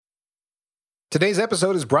Today's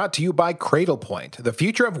episode is brought to you by Cradlepoint. The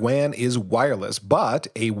future of WAN is wireless, but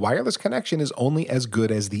a wireless connection is only as good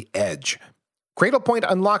as the edge. Cradlepoint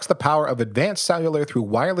unlocks the power of advanced cellular through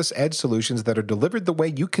wireless edge solutions that are delivered the way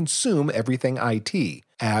you consume everything IT,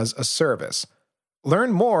 as a service.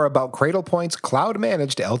 Learn more about Cradlepoint's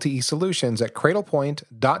cloud-managed LTE solutions at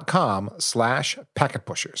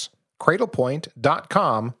cradlepoint.com/packetpushers.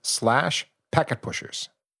 cradlepoint.com/packetpushers.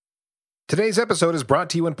 Today's episode is brought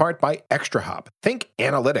to you in part by ExtraHop. Think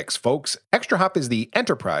analytics, folks. ExtraHop is the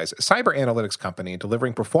enterprise cyber analytics company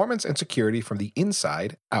delivering performance and security from the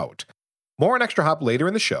inside out. More on ExtraHop later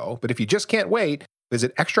in the show, but if you just can't wait,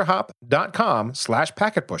 visit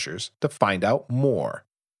extrahop.com/packetpushers to find out more.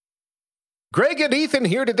 Greg and Ethan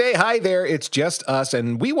here today. Hi there, it's just us,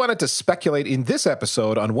 and we wanted to speculate in this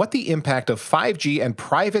episode on what the impact of 5G and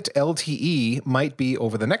private LTE might be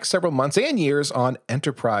over the next several months and years on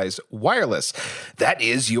enterprise wireless. That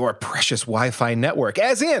is your precious Wi-Fi network,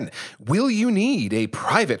 as in, will you need a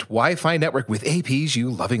private Wi-Fi network with APs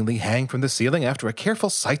you lovingly hang from the ceiling after a careful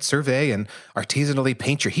site survey and artisanally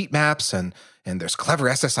paint your heat maps, and there's clever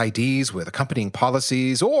SSIDs with accompanying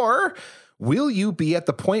policies, or will you be at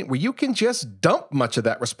the point where you can just dump much of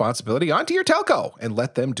that responsibility onto your telco and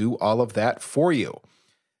let them do all of that for you?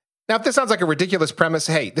 Now, if this sounds like a ridiculous premise,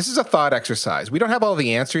 hey, this is a thought exercise. We don't have all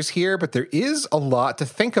the answers here, but there is a lot to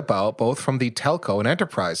think about, both from the telco and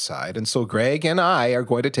enterprise side. And so Greg and I are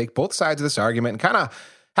going to take both sides of this argument and kind of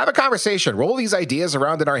have a conversation, roll these ideas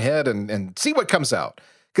around in our head and see what comes out.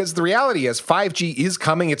 Because the reality is 5G is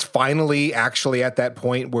coming. It's finally actually at that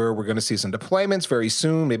point where we're going to see some deployments very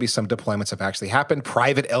soon. Maybe some deployments have actually happened.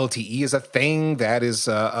 Private LTE is a thing that is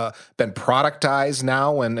been productized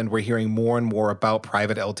now, and we're hearing more and more about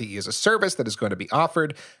private LTE as a service that is going to be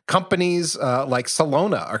offered. Companies like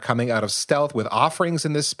Salona are coming out of stealth with offerings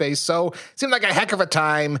in this space. So it seemed like a heck of a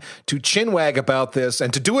time to chinwag about this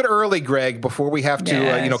and to do it early, Greg, before we have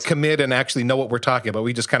to commit and actually know what we're talking about.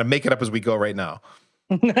 We just kind of make it up as we go right now.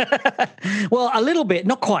 Well, a little bit,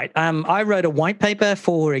 not quite. I wrote a white paper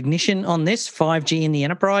for Ignition on this, 5G in the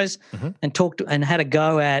enterprise, and talked and had a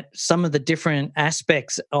go at some of the different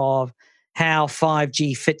aspects of how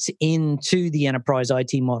 5G fits into the enterprise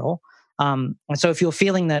IT model. And so if you're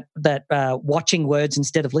feeling that watching words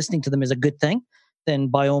instead of listening to them is a good thing, then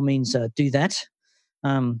by all means do that.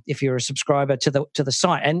 If you're a subscriber to the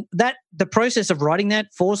site. And that the process of writing that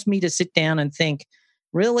forced me to sit down and think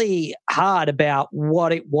really hard about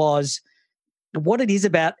what it is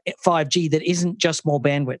about 5G that isn't just more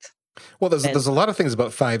bandwidth. Well, there's a lot of things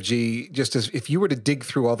about 5G. Just as if you were to dig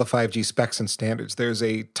through all the 5G specs and standards, there's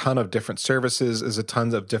a ton of different services, there's a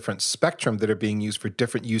ton of different spectrum that are being used for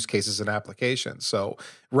different use cases and applications. So,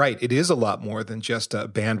 right, it is a lot more than just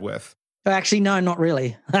bandwidth. Actually, no, not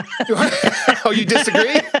really. Oh, you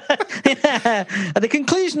disagree? Yeah. The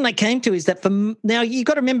conclusion I came to is that now you've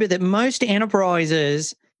got to remember that most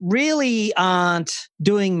enterprises really aren't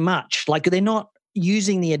doing much. Like they're not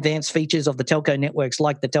using the advanced features of the telco networks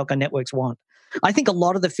like the telco networks want. I think a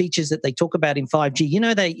lot of the features that they talk about in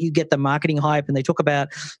 5G, that you get the marketing hype and they talk about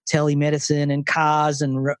telemedicine and cars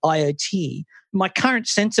and IoT. My current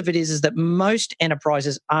sense of it is that most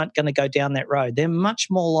enterprises aren't going to go down that road. They're much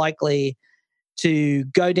more likely to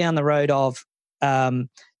go down the road of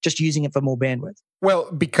just using it for more bandwidth.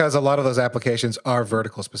 Well, because a lot of those applications are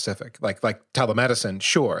vertical specific, like telemedicine.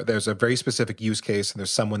 Sure, there's a very specific use case, and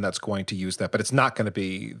there's someone that's going to use that, but it's not going to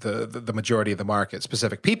be the majority of the market.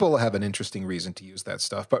 Specific people have an interesting reason to use that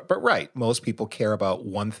stuff, but right, most people care about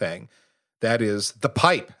one thing, that is the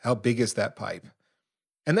pipe. How big is that pipe?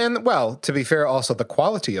 And then, well, to be fair, also the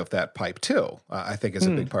quality of that pipe too. I think is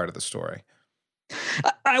a big part of the story.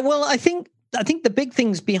 Well, I think the big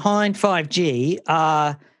things behind 5G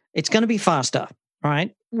are it's going to be faster.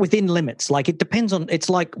 Right? Within limits. Like it depends on, it's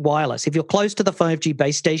like wireless. If you're close to the 5G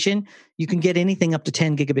base station, you can get anything up to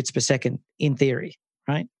 10 gigabits per second in theory,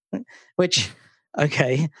 right? Which,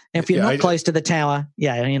 okay. If you're not close to the tower,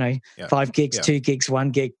 5 gigs, 2 gigs,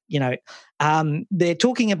 1 gig, they're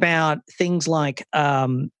talking about things like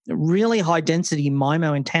really high density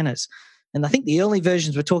MIMO antennas. And I think the early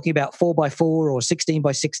versions were talking about 4x4 or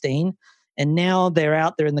 16x16. And now they're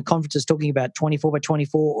out there in the conferences talking about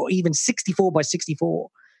 24x24 or even 64x64. So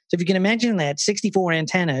if you can imagine that, 64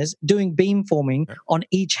 antennas doing beamforming on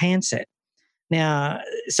each handset. Now,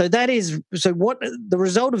 what the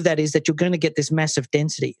result of that is that you're going to get this massive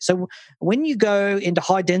density. So when you go into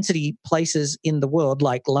high density places in the world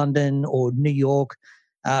like London or New York,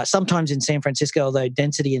 sometimes in San Francisco, although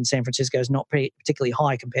density in San Francisco is not particularly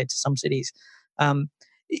high compared to some cities,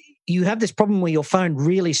 you have this problem where your phone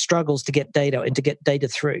really struggles to get data and to get data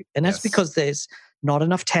through. And that's because there's not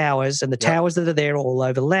enough towers, and the towers that are there are all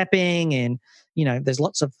overlapping, and there's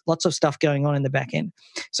lots of stuff going on in the back end.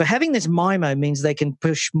 So having this MIMO means they can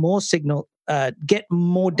push more signal, get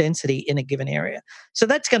more density in a given area. So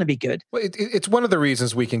that's going to be good. Well, it's one of the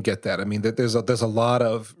reasons we can get that. I mean, there's a lot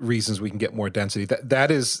of reasons we can get more density.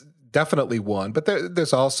 That is definitely one, but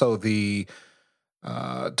there's also the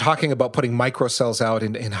talking about putting microcells out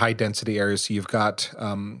in high density areas. So you've got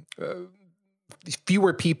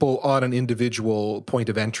fewer people on an individual point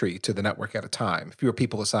of entry to the network at a time, fewer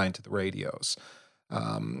people assigned to the radios.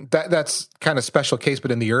 That's kind of special case,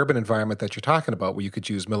 but in the urban environment that you're talking about, where you could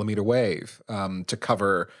use millimeter wave to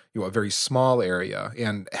cover a very small area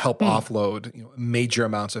and help offload major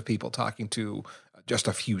amounts of people talking to just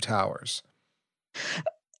a few towers.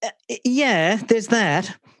 Yeah, there's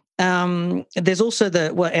that. There's also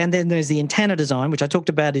and then there's the antenna design, which I talked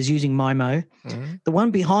about, is using MIMO. Mm-hmm. The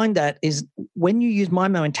one behind that is when you use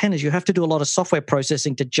MIMO antennas, you have to do a lot of software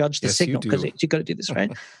processing to judge the signal, because you've got to do this,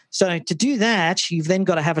 right? So to do that, you've then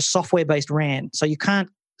got to have a software-based RAN. So you can't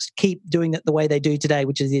keep doing it the way they do today,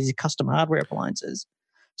 which is these custom hardware appliances.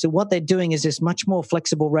 So what they're doing is this much more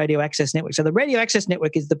flexible radio access network. So the radio access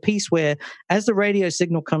network is the piece where, as the radio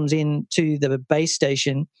signal comes in to the base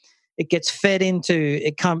station, it gets fed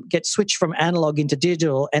gets switched from analog into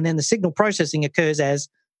digital, and then the signal processing occurs as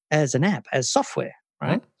an app, as software,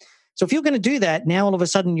 right? Mm-hmm. So if you're going to do that, now all of a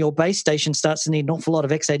sudden your base station starts to need an awful lot of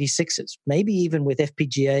x86s, maybe even with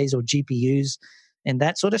FPGAs or GPUs and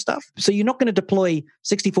that sort of stuff. So you're not going to deploy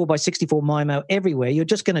 64 by 64 MIMO everywhere. You're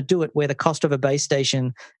just going to do it where the cost of a base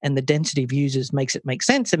station and the density of users makes it make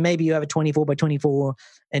sense. And maybe you have a 24 by 24,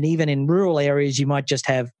 and even in rural areas, you might just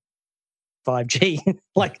have 5G,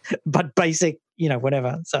 but basic,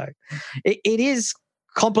 whatever. So it is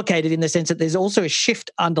complicated in the sense that there's also a shift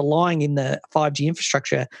underlying in the 5G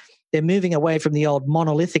infrastructure. They're moving away from the old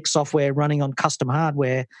monolithic software running on custom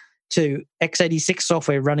hardware to x86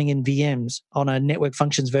 software running in VMs on a network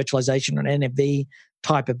functions virtualization or an NFV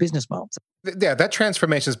type of business model. Yeah, that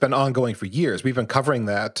transformation has been ongoing for years. We've been covering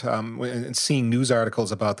that and seeing news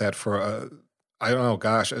articles about that for, I don't know,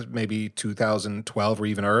 gosh, maybe 2012 or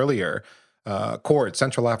even earlier. Cord,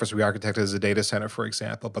 central office re-architected as a data center, for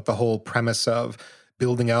example, but the whole premise of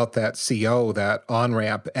building out that CO, that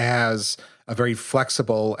on-ramp, as a very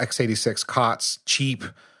flexible x86 COTS, cheap,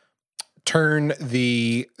 turn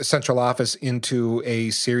the central office into a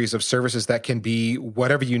series of services that can be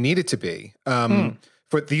whatever you need it to be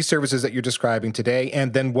for these services that you're describing today,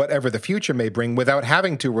 and then whatever the future may bring, without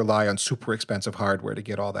having to rely on super expensive hardware to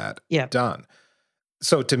get all that done.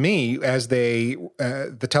 So to me, as the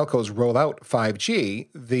telcos roll out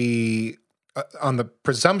 5G, on the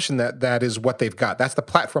presumption that is what they've got, that's the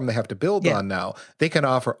platform they have to build on now, they can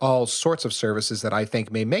offer all sorts of services that I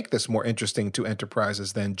think may make this more interesting to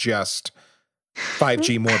enterprises than just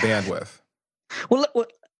 5G more bandwidth. Well,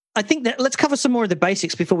 I think that let's cover some more of the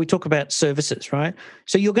basics before we talk about services, right?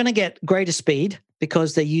 So you're going to get greater speed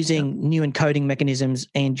because they're using new encoding mechanisms,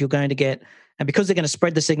 and you're going to get, and because they're going to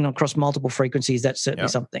spread the signal across multiple frequencies, that's certainly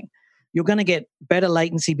something. You're going to get better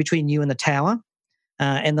latency between you and the tower.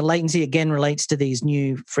 And the latency, again, relates to these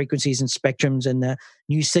new frequencies and spectrums and the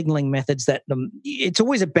new signaling methods that it's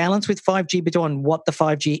always a balance with 5G between what the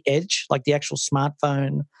 5G edge, like the actual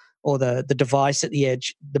smartphone or the device at the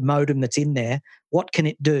edge, the modem that's in there, what can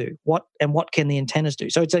it do? What can the antennas do?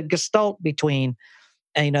 So it's a gestalt between,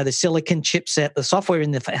 the silicon chipset, the software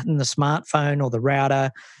in the smartphone or the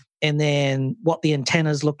router, and then what the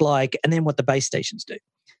antennas look like, and then what the base stations do.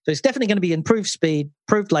 So it's definitely going to be improved speed,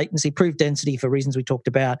 improved latency, improved density for reasons we talked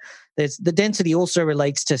about. The density also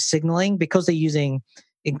relates to signaling because they're using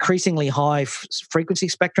increasingly high frequency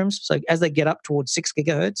spectrums. So as they get up towards 6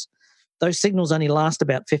 gigahertz, those signals only last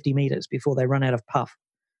about 50 meters before they run out of puff,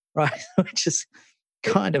 right? Which is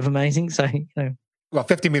kind of amazing. So, Well,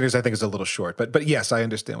 50 meters, I think, is a little short, but yes, I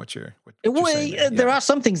understand what you're saying. There are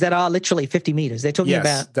some things that are literally 50 meters. They're talking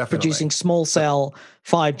about producing small cell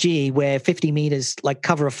 5G where 50 meters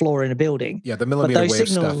cover a floor in a building. Yeah, the millimeter wave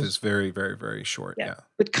stuff is very, very, very short. Yeah.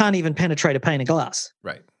 But can't even penetrate a pane of glass.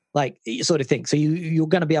 Right. Sort of thing. So you're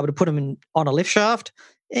going to be able to put them on a lift shaft,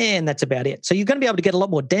 and that's about it. So you're going to be able to get a lot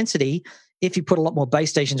more density if you put a lot more base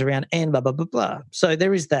stations around and blah, blah, blah, blah. So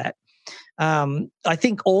there is that. I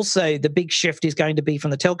think also the big shift is going to be from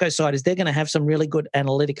the telco side is they're going to have some really good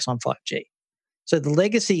analytics on 5G. So the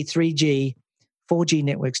legacy 3G, 4G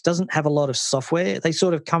networks doesn't have a lot of software. They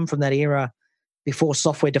sort of come from that era before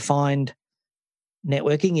software-defined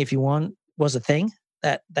networking, if you want, was a thing,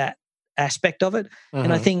 that aspect of it. Mm-hmm.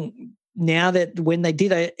 And I think now that when they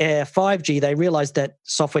did a 5G, they realized that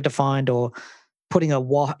software-defined or putting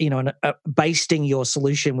basting your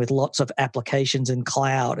solution with lots of applications and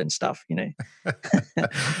cloud and stuff,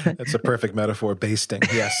 That's a perfect metaphor, basting,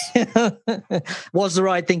 yes. Was the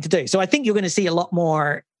right thing to do. So I think you're going to see a lot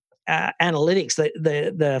more analytics.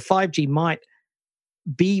 The 5G might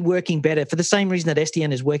be working better for the same reason that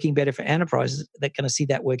SDN is working better for enterprises. They're going to see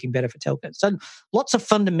that working better for telcos. So lots of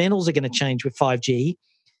fundamentals are going to change with 5G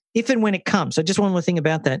if and when it comes. So just one more thing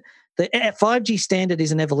about that. The 5G standard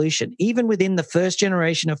is an evolution. Even within the first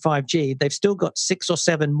generation of 5G, they've still got 6 or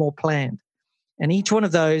 7 more planned. And each one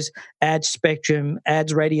of those adds spectrum,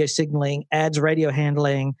 adds radio signaling, adds radio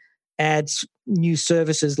handling, adds new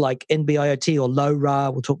services like NB-IoT or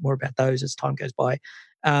LoRa. We'll talk more about those as time goes by.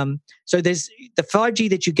 So there's the 5G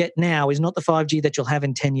that you get now is not the 5G that you'll have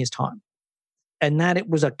in 10 years' time. And that it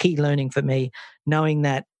was a key learning for me, knowing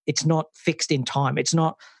that it's not fixed in time. It's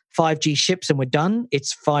not 5G ships and we're done.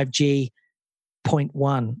 It's 5G 0.1,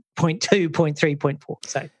 0.2, 0.3, 0.4.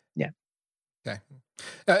 So, yeah. Okay.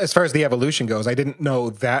 As far as the evolution goes, I didn't know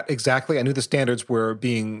that exactly. I knew the standards were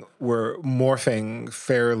morphing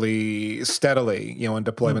fairly steadily, and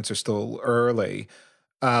deployments are still early.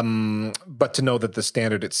 But to know that the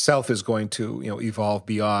standard itself is going to, evolve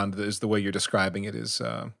beyond is the way you're describing it is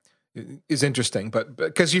interesting. But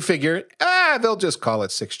because you figure, they'll just call it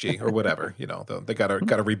 6G or whatever, they got to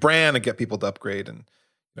rebrand and get people to upgrade and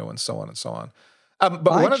so on and so on. But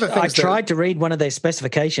one of the things I tried to read one of their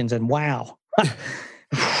specifications and wow.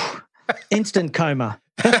 Instant coma.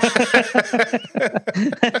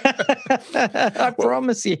 I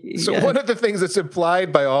promise you. So one of the things that's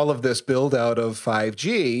implied by all of this build out of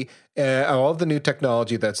 5G, all of the new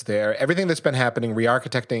technology that's there, everything that's been happening,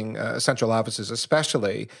 re-architecting central offices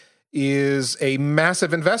especially, is a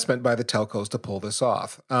massive investment by the telcos to pull this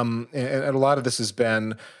off. And a lot of this has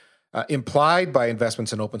been implied by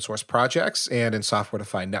investments in open source projects and in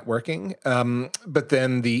software-defined networking. But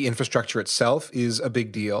then the infrastructure itself is a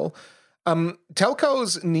big deal.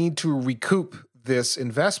 Telcos need to recoup this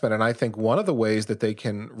investment. And I think one of the ways that they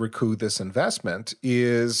can recoup this investment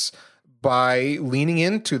is by leaning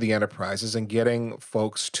into the enterprises and getting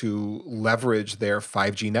folks to leverage their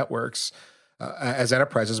 5G networks as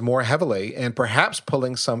enterprises more heavily and perhaps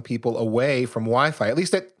pulling some people away from Wi-Fi. At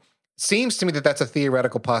least it seems to me that that's a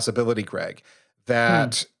theoretical possibility, Greg,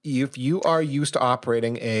 that if you are used to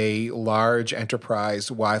operating a large enterprise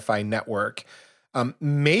Wi-Fi network,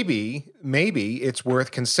 maybe it's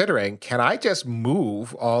worth considering, can I just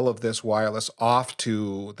move all of this wireless off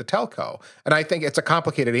to the telco? And I think it's a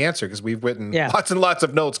complicated answer because we've written lots and lots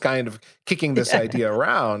of notes kind of kicking this idea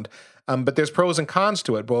around. But there's pros and cons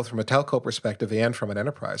to it, both from a telco perspective and from an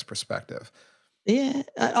enterprise perspective. Yeah,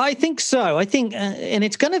 I think so. I think, and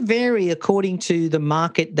it's going to vary according to the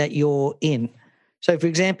market that you're in. So, for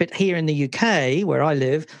example, here in the UK, where I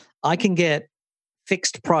live, I can get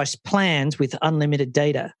fixed price plans with unlimited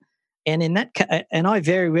data, and and I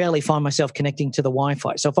very rarely find myself connecting to the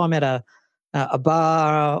Wi-Fi. So, if I'm at a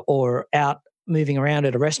bar or out moving around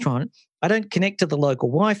at a restaurant, I don't connect to the local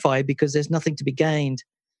Wi-Fi because there's nothing to be gained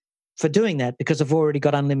for doing that because I've already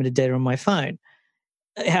got unlimited data on my phone.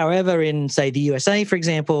 However, in, say, the USA, for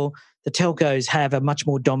example, the telcos have a much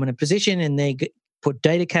more dominant position and they put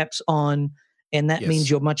data caps on, and that means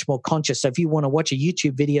you're much more conscious. So if you want to watch a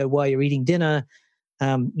YouTube video while you're eating dinner,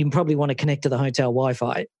 you probably want to connect to the hotel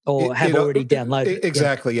Wi-Fi or have already downloaded.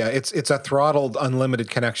 Exactly, yeah. It's a throttled unlimited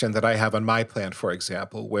connection that I have on my plan, for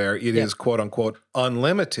example, where it is quote-unquote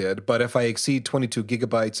unlimited, but if I exceed 22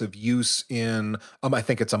 gigabytes of use in, I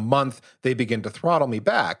think it's a month, they begin to throttle me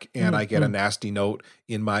back, and I get a nasty note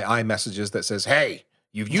in my iMessages that says, hey,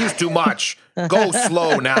 you've used too much. Go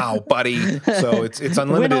slow now, buddy. So it's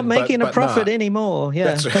unlimited. We're not making a profit anymore.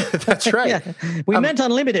 Yeah, that's right. Yeah. We meant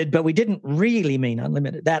unlimited, but we didn't really mean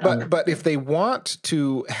unlimited. But if they want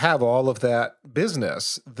to have all of that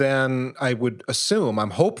business, then I would assume,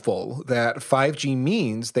 I'm hopeful, that 5G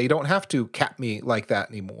means they don't have to cap me like that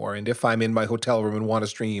anymore. And if I'm in my hotel room and want to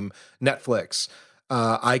stream Netflix,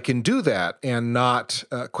 I can do that and not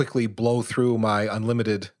quickly blow through my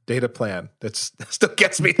unlimited data plan. That still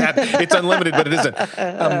gets me that it's unlimited, but it isn't.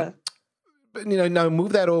 But, now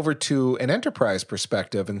move that over to an enterprise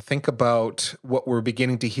perspective and think about what we're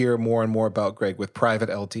beginning to hear more and more about, Greg, with private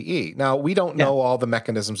LTE. Now, we don't know all the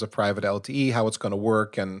mechanisms of private LTE, how it's going to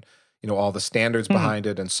work, and all the standards behind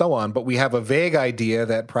it and so on. But we have a vague idea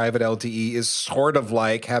that private LTE is sort of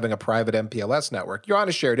like having a private MPLS network. You're on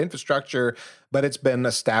a shared infrastructure, but it's been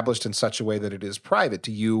established in such a way that it is private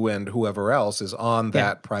to you and whoever else is on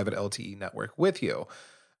that private LTE network with you.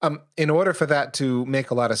 In order for that to make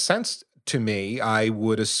a lot of sense to me. I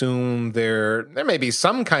would assume there may be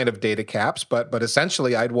some kind of data caps, but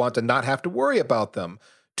essentially I'd want to not have to worry about them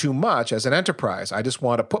too much as an enterprise. I just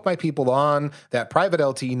want to put my people on that private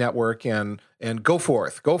LTE network and go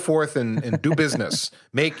forth and do business,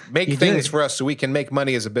 make things for us so we can make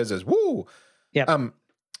money as a business. Woo! Yeah.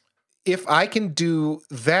 If I can do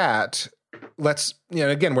that, let's,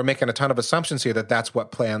 again, we're making a ton of assumptions here that that's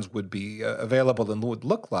what plans would be available and would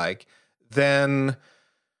look like. Then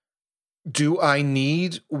do I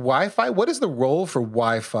need Wi-Fi? What is the role for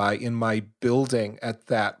Wi-Fi in my building at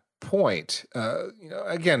that point?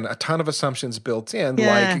 Again, a ton of assumptions built in,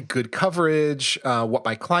 like good coverage, what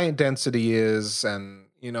my client density is, and,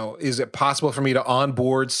 is it possible for me to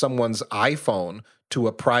onboard someone's iPhone to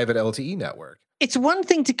a private LTE network? It's one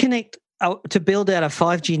thing to connect, to build out a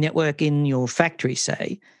 5G network in your factory,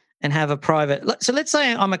 say, and have a private. So let's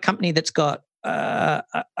say I'm a company that's got a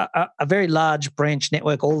very large branch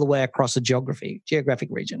network all the way across a geographic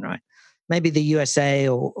region, right? Maybe the USA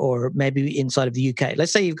or maybe inside of the UK.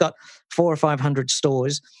 Let's say you've got 400 or 500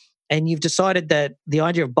 stores and you've decided that the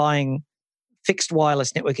idea of buying fixed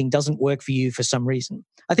wireless networking doesn't work for you for some reason.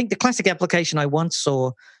 I think the classic application I once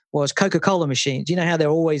saw was Coca-Cola machines. You know how they're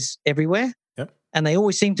always everywhere? Yep. And they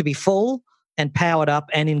always seem to be full and powered up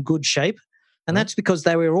and in good shape. And that's because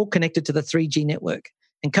they were all connected to the 3G network.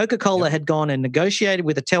 And Coca-Cola had gone and negotiated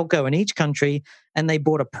with a telco in each country, and they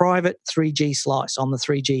bought a private 3G slice on the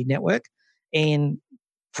 3G network. And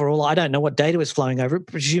for all, I don't know what data was flowing over it.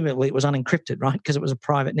 Presumably it was unencrypted, right? Because it was a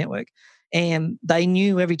private network. And they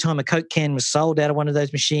knew every time a Coke can was sold out of one of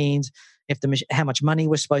those machines, how much money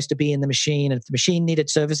was supposed to be in the machine, and if the machine needed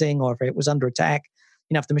servicing or if it was under attack.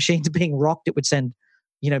 If the machine's being rocked, it would send,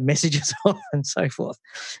 messages off and so forth.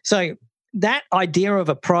 So that idea of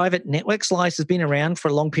a private network slice has been around for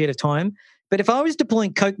a long period of time. But if I was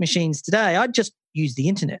deploying Coke machines today, I'd just use the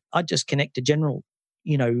internet. I'd just connect to general,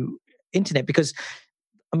 internet, because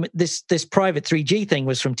this private 3G thing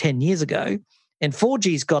was from 10 years ago, and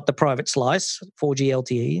 4G's got the private slice, 4G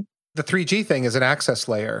LTE. The 3G thing is an access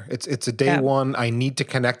layer. It's a day one. I need to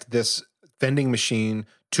connect this vending machine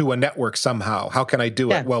to a network somehow. How can I do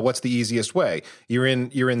it? Well, what's the easiest way? You're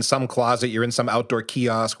in some closet, you're in some outdoor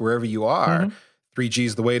kiosk, wherever you are. 3G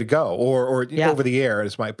is the way to go, or over the air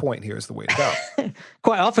is my point here, is the way to go.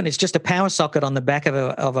 Quite often it's just a power socket on the back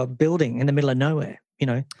of a building in the middle of nowhere,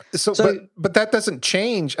 But that doesn't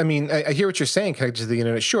change. I mean, I hear what you're saying, connected to the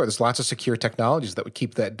internet. Sure, there's lots of secure technologies that would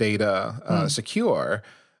keep that data secure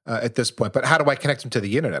at this point. But how do I connect them to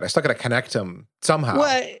the internet? I still got to connect them somehow.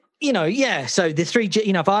 Well, so the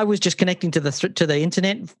 3G, if I was just connecting to the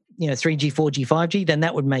internet, 3G, 4G, 5G, then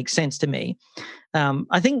that would make sense to me.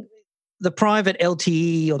 I think the private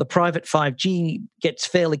LTE or the private 5G gets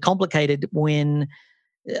fairly complicated when,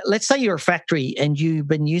 let's say you're a factory and you've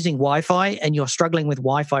been using Wi-Fi and you're struggling with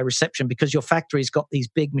Wi-Fi reception because your factory's got these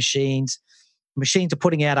big machines are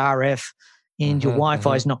putting out RF and your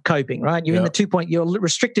Wi-Fi is not coping, right? You're in the you're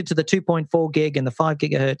restricted to the 2.4 gig and the 5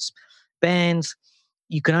 gigahertz bands.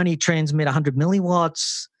 You can only transmit 100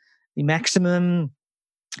 milliwatts, the maximum.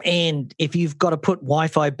 And if you've got to put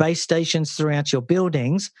Wi-Fi base stations throughout your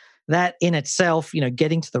buildings, that in itself,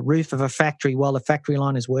 getting to the roof of a factory while the factory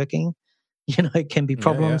line is working, can be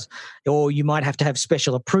problems. Or you might have to have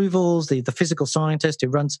special approvals. The physical scientist who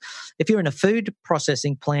runs, if you're in a food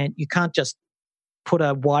processing plant, you can't just put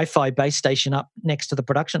a Wi-Fi base station up next to the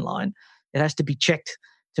production line. It has to be checked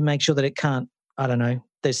to make sure that it can't, I don't know,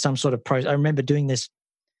 there's some sort of I remember doing this.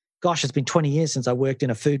 Gosh, it's been 20 years since I worked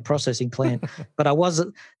in a food processing plant, but I was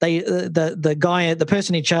the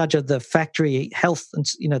person in charge of the factory health and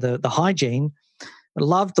the hygiene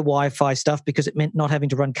loved the Wi-Fi stuff because it meant not having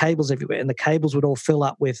to run cables everywhere, and the cables would all fill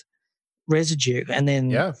up with residue and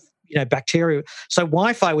then bacteria. So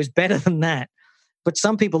Wi-Fi was better than that. But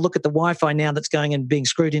some people look at the Wi-Fi now that's going and being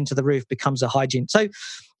screwed into the roof becomes a hygiene. So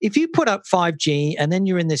if you put up 5G and then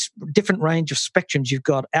you're in this different range of spectrums, you've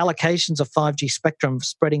got allocations of 5G spectrum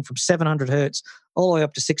spreading from 700 hertz all the way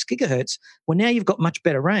up to 6 gigahertz. Well, now you've got much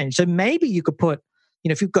better range. So maybe you could put,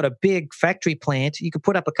 if you've got a big factory plant, you could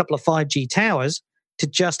put up a couple of 5G towers to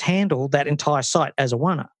just handle that entire site as a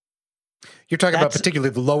one-up. You're talking about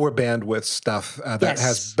particularly the lower bandwidth stuff that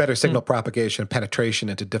has better signal propagation, penetration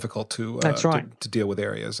into difficult to deal with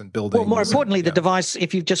areas and buildings. Well, more importantly, the device,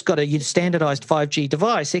 if you've just got a standardized 5G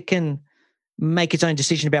device, it can make its own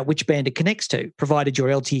decision about which band it connects to, provided your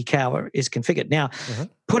LTE tower is configured. Now,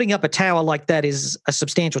 putting up a tower like that is a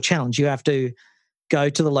substantial challenge. You have to go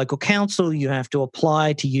to the local council. You have to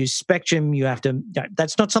apply to use spectrum. You have to.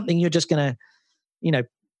 That's not something you're just going to,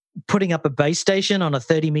 putting up a base station on a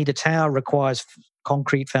 30-meter tower requires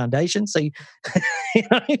concrete foundation. So you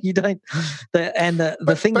don't.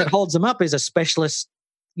 The thing that holds them up is a specialist,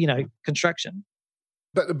 construction.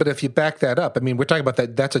 But if you back that up, I mean, we're talking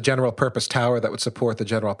about that's a general purpose tower that would support the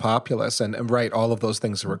general populace, and right, all of those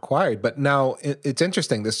things are required. But now it's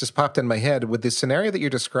interesting. This just popped in my head with the scenario that you're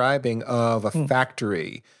describing of a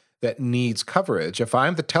factory that needs coverage. If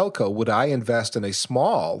I'm the telco, would I invest in a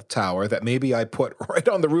small tower that maybe I put right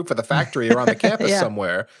on the roof of the factory or on the campus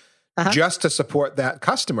somewhere? Just to support that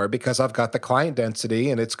customer because I've got the client density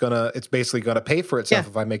and it's basically gonna pay for itself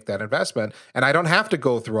if I make that investment, and I don't have to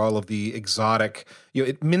go through all of the exotic.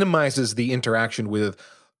 It minimizes the interaction with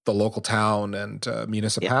the local town and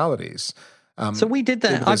municipalities. So we did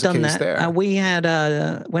that. I've done that. We had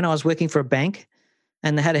when I was working for a bank,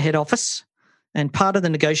 and they had a head office, and part of the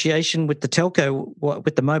negotiation with the telco,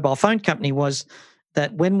 with the mobile phone company, was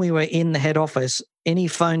that when we were in the head office, any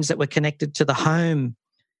phones that were connected to the home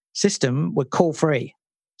system were call free.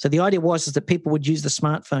 So the idea was that people would use the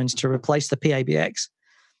smartphones to replace the PABX,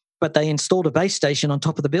 but they installed a base station on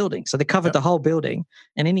top of the building. So they covered the whole building,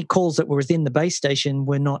 and any calls that were within the base station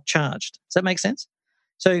were not charged. Does that make sense?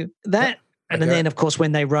 So that, and then of course,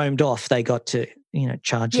 when they roamed off, they got to,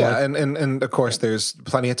 charge. Yeah. And of course, there's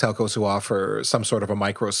plenty of telcos who offer some sort of a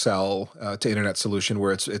micro cell to internet solution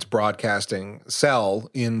where it's broadcasting cell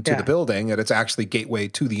into the building, and it's actually gateway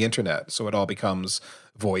to the internet. So it all becomes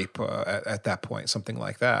VoIP at that point, something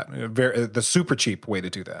like that. The super cheap way to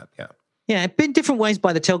do that. Yeah. Yeah. Been different ways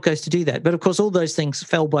by the telcos to do that. But of course, all those things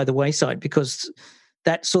fell by the wayside because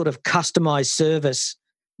that sort of customized service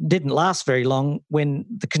didn't last very long when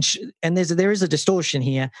and there is a distortion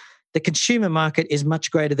here. The consumer market is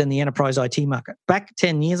much greater than the enterprise IT market. Back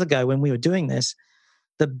 10 years ago when we were doing this,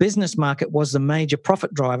 the business market was the major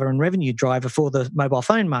profit driver and revenue driver for the mobile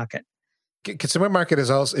phone market. Consumer market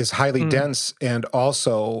is highly dense and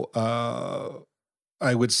also,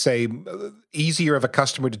 I would say, easier of a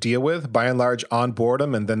customer to deal with. By and large, onboard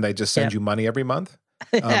them, and then they just send you money every month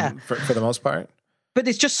for the most part. But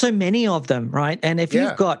there's just so many of them, right? And if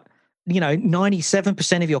you've got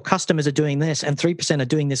 97% of your customers are doing this and 3% are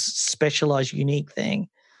doing this specialized, unique thing,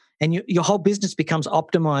 and your whole business becomes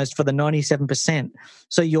optimized for the 97%.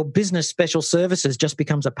 So your business special services just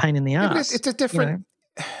becomes a pain in the ass. It's a different...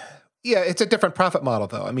 Yeah, it's a different profit model,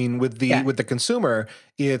 though. I mean, with the consumer,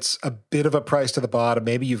 it's a bit of a price to the bottom.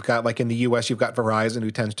 Maybe you've got, like in the U.S., you've got Verizon, who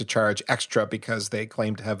tends to charge extra because they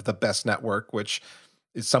claim to have the best network, which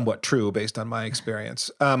is somewhat true based on my experience.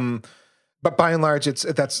 But by and large,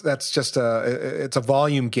 that's just it's a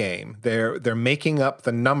volume game. They're making up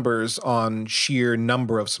the numbers on sheer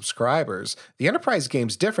number of subscribers. The enterprise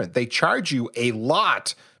game's different. They charge you a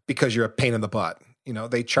lot because you're a pain in the butt.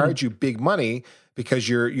 They charge you big money because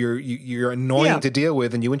you're annoying to deal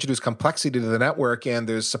with, and you introduce complexity to the network, and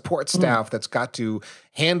there's support staff that's got to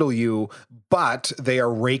handle you, but they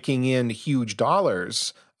are raking in huge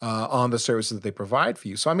dollars on the services that they provide for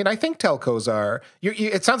you. So, I mean, I think telcos are.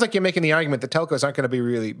 It sounds like you're making the argument that telcos aren't going to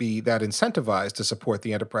really be that incentivized to support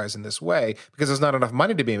the enterprise in this way because there's not enough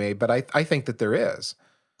money to be made. But I think that there is.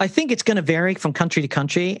 I think it's going to vary from country to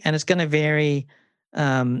country, and it's going to vary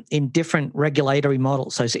in different regulatory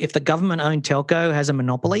models. So if the government-owned telco has a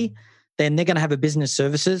monopoly, then they're going to have a business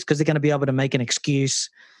services because they're going to be able to make an excuse.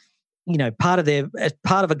 Part of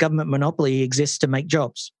a government monopoly exists to make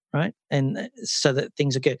jobs, right? And so that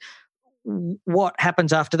things are good. What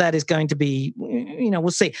happens after that is going to be,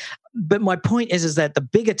 we'll see. But my point is that the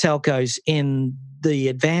bigger telcos in the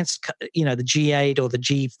advanced, the G8 or the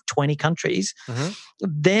G20 countries,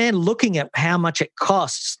 they're looking at how much it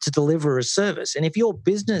costs to deliver a service. And if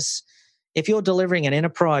you're delivering an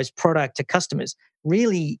enterprise product to customers,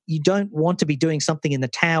 really you don't want to be doing something in the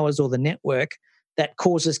towers or the network that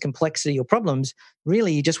causes complexity or problems.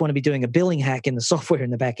 Really, you just want to be doing a billing hack in the software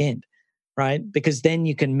in the back end, right? Because then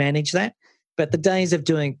you can manage that. But the days of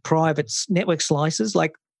doing private network slices,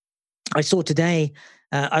 like I saw today,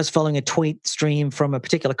 I was following a tweet stream from a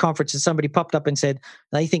particular conference and somebody popped up and said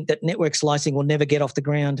they think that network slicing will never get off the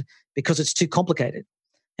ground because it's too complicated.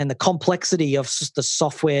 And the complexity of the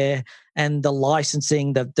software and the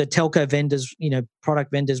licensing, the telco vendors,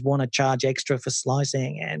 product vendors want to charge extra for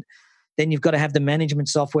slicing. And then you've got to have the management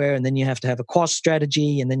software, and then you have to have a cost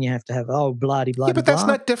strategy, and then you have to have, blah-de-blah. Yeah, but that's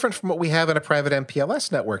not different from what we have in a private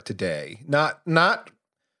MPLS network today. Not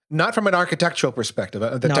from an architectural perspective.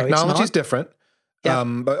 The technology is different,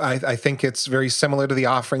 but I think it's very similar to the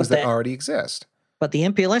offerings that already exist. But the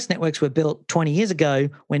MPLS networks were built 20 years ago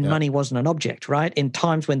when money wasn't an object, right? In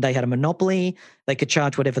times when they had a monopoly, they could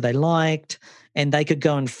charge whatever they liked, and they could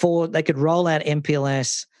they could roll out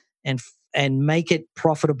MPLS and make it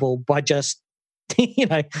profitable by just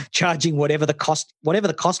charging whatever the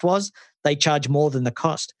cost was, they charge more than the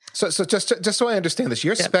cost. So just so I understand this,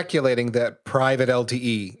 you're speculating that private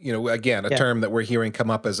LTE, again, a term that we're hearing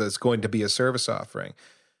come up as going to be a service offering.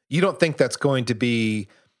 You don't think that's going to be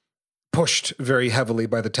pushed very heavily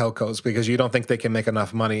by the telcos because you don't think they can make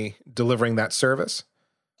enough money delivering that service?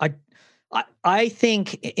 I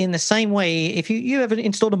think in the same way, if you ever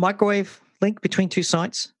installed a microwave link between two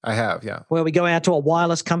sites? I have, yeah. Where we go out to a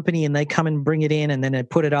wireless company and they come and bring it in and then they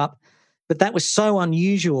put it up. But that was so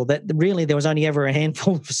unusual that really there was only ever a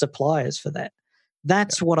handful of suppliers for that.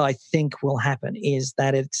 That's what I think will happen, is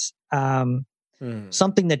that it's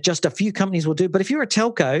something that just a few companies will do. But if you're a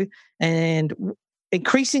telco, and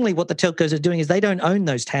increasingly what the telcos are doing is they don't own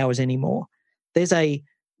those towers anymore.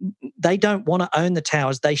 They don't want to own the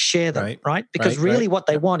towers. They share them, right? Because really what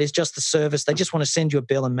they want is just the service. They just want to send you a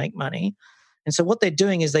bill and make money. And so what they're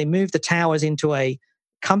doing is they move the towers into a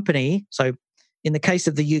company. So in the case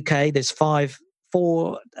of the UK, there's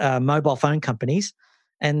four mobile phone companies,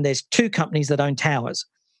 and there's two companies that own towers.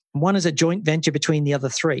 One is a joint venture between the other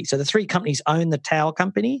three. So the three companies own the tower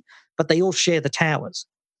company, but they all share the towers.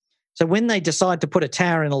 So when they decide to put a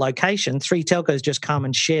tower in a location, three telcos just come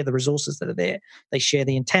and share the resources that are there. They share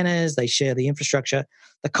the antennas, they share the infrastructure.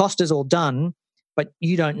 The cost is all done, but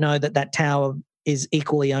you don't know that tower is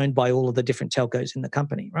equally owned by all of the different telcos in the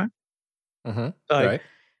company, right? Mm-hmm. So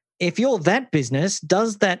if you're that business,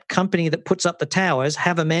 does that company that puts up the towers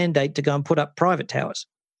have a mandate to go and put up private towers?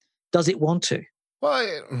 Does it want to? Well,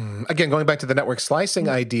 again, going back to the network slicing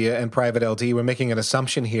idea and private LTE, we're making an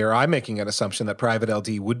assumption here. I'm making an assumption that private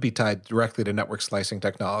LTE would be tied directly to network slicing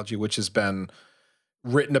technology, which has been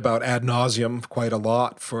written about ad nauseum quite a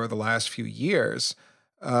lot for the last few years.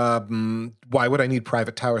 Why would I need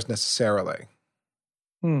private towers necessarily?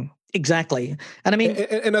 Exactly. And I mean,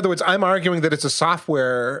 in other words, I'm arguing that it's a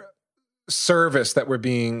software service that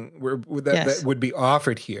that would be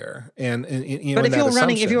offered here. And but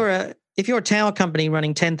if you're a tower company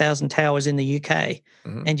running 10,000 towers in the UK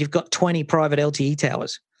and you've got 20 private LTE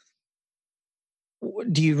towers,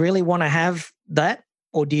 do you really want to have that,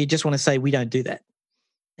 or do you just want to say we don't do that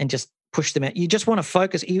and just push them out? You just want to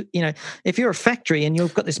focus. If you're a factory and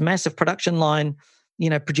you've got this massive production line,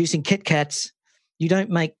 producing Kit Kats, you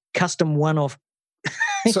don't make custom one-off.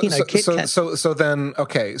 Kit Kats. So then,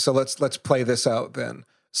 okay. So let's play this out then.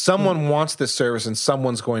 Someone wants this service and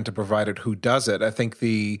someone's going to provide it. Who does it? I think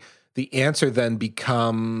the answer then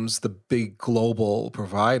becomes the big global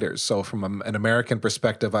providers. So from an American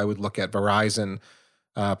perspective, I would look at Verizon,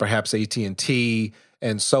 perhaps AT&T,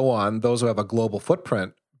 and so on. Those who have a global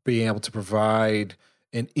footprint being able to provide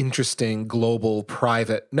an interesting global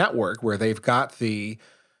private network where they've got the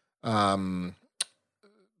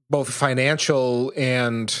both financial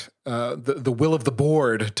and the will of the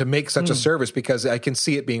board to make such a service, because I can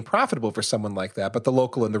see it being profitable for someone like that. But the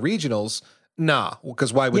local and the regionals, nah,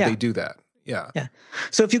 because why would they do that? Yeah.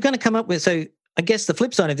 So if you're going to come up with, I guess the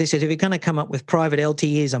flip side of this is if you're going to come up with private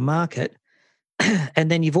LTE as a market,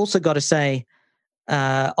 and then you've also got to say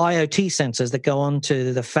IoT sensors that go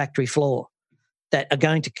onto the factory floor that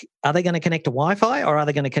are they going to connect to Wi-Fi or are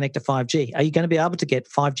they going to connect to 5G? Are you going to be able to get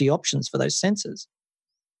 5G options for those sensors?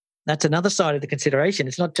 That's another side of the consideration.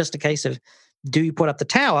 It's not just a case of do you put up the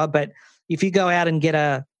tower, but if you go out and get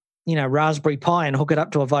a Raspberry Pi and hook it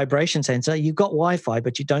up to a vibration sensor, you've got Wi-Fi,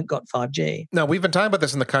 but you don't got 5G. Now, we've been talking about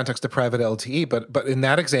this in the context of private LTE, but in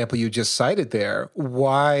that example you just cited there,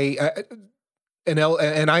 why an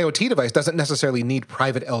IoT device doesn't necessarily need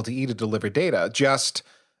private LTE to deliver data. Just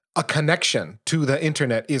a connection to the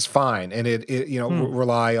internet is fine, and it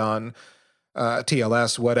rely on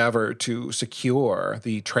TLS, whatever, to secure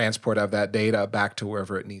the transport of that data back to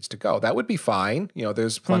wherever it needs to go. That would be fine.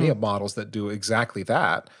 There's plenty of models that do exactly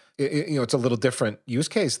that. It's a little different use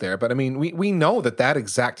case there, but I mean, we know that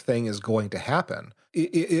exact thing is going to happen.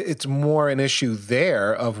 It's more an issue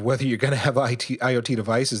there of whether you're going to have IoT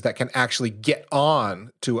devices that can actually get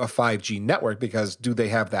on to a 5G network, because do they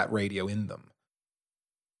have that radio in them?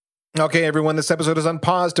 Okay, everyone, this episode is on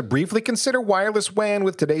pause to briefly consider wireless WAN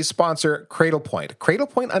with today's sponsor, Cradlepoint.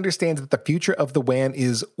 Cradlepoint understands that the future of the WAN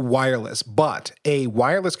is wireless, but a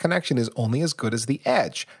wireless connection is only as good as the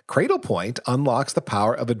edge. Cradlepoint unlocks the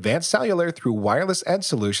power of advanced cellular through wireless edge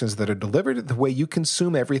solutions that are delivered the way you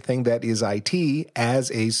consume everything that is IT as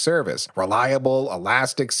a service. Reliable,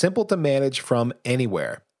 elastic, simple to manage from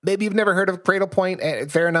anywhere. Maybe you've never heard of Cradlepoint.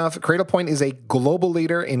 Fair enough. Cradlepoint is a global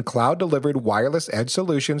leader in cloud-delivered wireless edge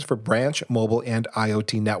solutions for branch, mobile, and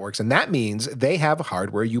IoT networks. And that means they have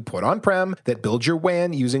hardware you put on-prem that builds your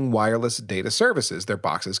WAN using wireless data services. Their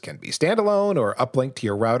boxes can be standalone or uplinked to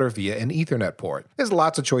your router via an Ethernet port. There's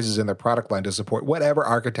lots of choices in their product line to support whatever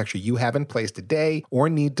architecture you have in place today or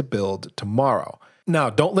need to build tomorrow.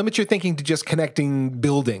 Now, don't limit your thinking to just connecting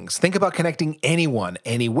buildings. Think about connecting anyone,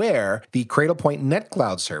 anywhere. The Cradlepoint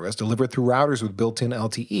NetCloud service, delivered through routers with built-in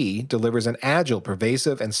LTE, delivers an agile,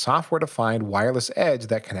 pervasive, and software-defined wireless edge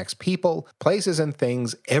that connects people, places, and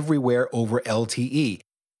things everywhere over LTE.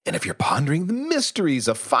 And if you're pondering the mysteries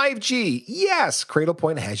of 5G, yes,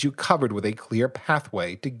 Cradlepoint has you covered with a clear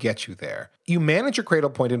pathway to get you there. You manage your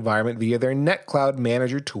Cradlepoint environment via their NetCloud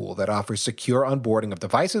Manager tool that offers secure onboarding of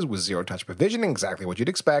devices with zero-touch provisioning, exactly what you'd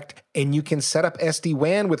expect, and you can set up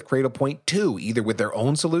SD-WAN with Cradlepoint too, either with their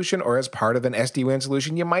own solution or as part of an SD-WAN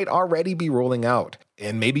solution you might already be rolling out.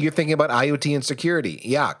 And maybe you're thinking about IoT and security.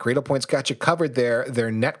 Yeah, Cradlepoint's got you covered there. Their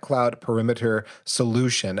NetCloud Perimeter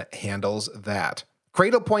solution handles that.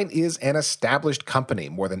 Cradlepoint is an established company.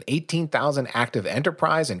 More than 18,000 active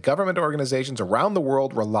enterprise and government organizations around the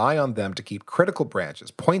world rely on them to keep critical branches,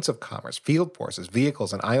 points of commerce, field forces,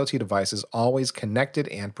 vehicles, and IoT devices always connected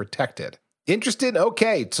and protected. Interested?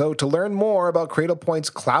 Okay, so to learn more about Cradlepoint's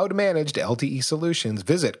cloud-managed LTE solutions,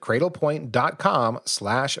 visit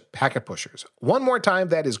cradlepoint.com/packetpushers. One more time,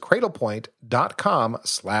 that is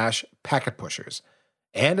cradlepoint.com/packetpushers.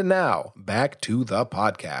 And now, back to the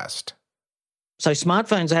podcast. So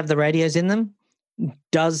smartphones have the radios in them.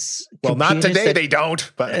 Well, not today they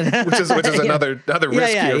don't, but which is another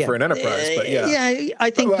risk here for an enterprise. But I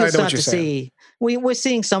think you'll start to see. We're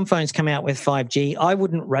seeing some phones come out with 5G. I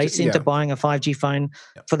wouldn't race into buying a 5G phone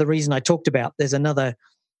for the reason I talked about. There's another,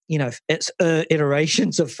 it's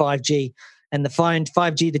iterations of 5G, and the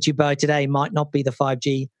 5G that you buy today might not be the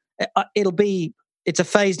 5G. It's a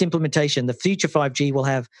phased implementation. The future 5G will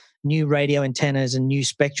have new radio antennas and new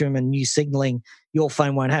spectrum and new signaling your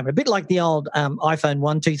phone won't have. A bit like the old iPhone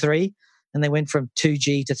 1, 2, 3, and they went from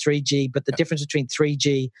 2G to 3G, but the difference between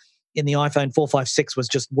 3G in the iPhone 4, 5, 6 was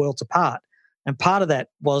just worlds apart. And part of that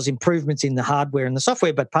was improvements in the hardware and the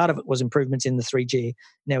software, but part of it was improvements in the 3G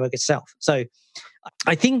network itself. So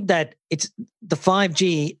I think that it's the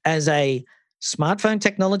 5G as a smartphone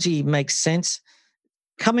technology makes sense.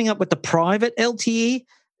 Coming up with the private LTE,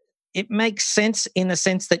 it makes sense in the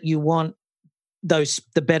sense that you want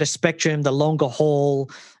the better spectrum, the longer haul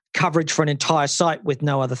coverage for an entire site with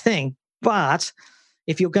no other thing. But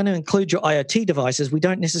if you're going to include your IoT devices, we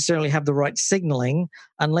don't necessarily have the right signaling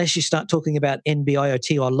unless you start talking about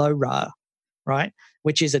NB-IoT or LoRa, right?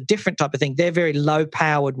 Which is a different type of thing. They're very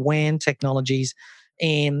low-powered WAN technologies,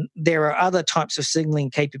 and there are other types of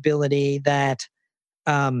signaling capability that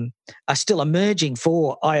are still emerging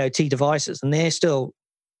for IoT devices, and they're still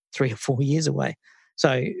 3 or 4 years away.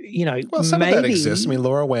 So, well, some of that exists. I mean,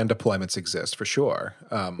 LoRaWAN deployments exist for sure.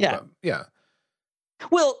 Yeah.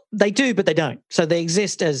 Well, they do, but they don't. So they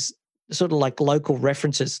exist as sort of like local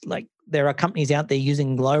references. Like there are companies out there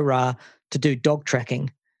using LoRa to do dog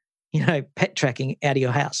tracking, pet tracking out of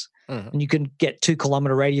your house. Mm-hmm. And you can get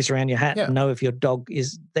 2-kilometer radius around your house and know if your dog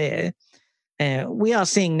is there. We are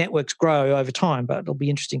seeing networks grow over time, but it'll be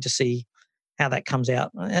interesting to see how that comes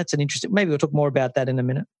out. That's maybe we'll talk more about that in a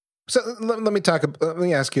minute. So let me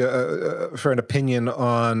ask you for an opinion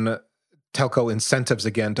on telco incentives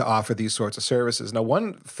again to offer these sorts of services. Now,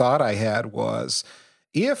 one thought I had was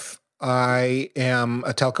if I am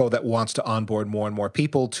a telco that wants to onboard more and more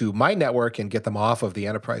people to my network and get them off of the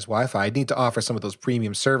enterprise Wi-Fi, I need to offer some of those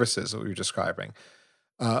premium services that we were describing.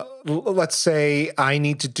 Let's say I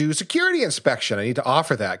need to do security inspection. I need to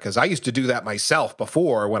offer that because I used to do that myself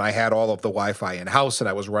before when I had all of the Wi-Fi in-house and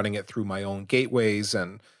I was running it through my own gateways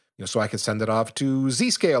and so I could send it off to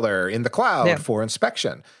Zscaler in the cloud for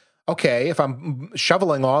inspection. Okay, if I'm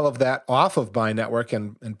shoveling all of that off of my network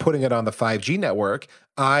and putting it on the 5G network,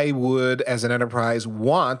 I would, as an enterprise,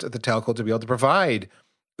 want the telco to be able to provide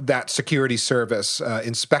that security service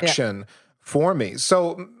inspection for me.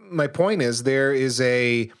 So my point is there is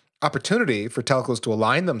a opportunity for telcos to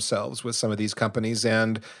align themselves with some of these companies,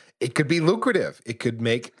 and it could be lucrative. It could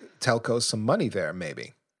make telcos some money there,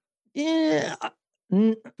 maybe. Yeah.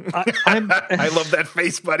 I love that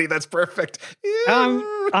face, buddy. That's perfect. Yeah.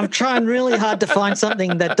 I'm trying really hard to find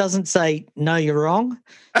something that doesn't say, no, you're wrong.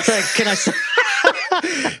 So can I say...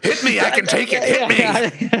 Hit me, I can take it. Hit me.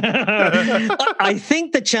 I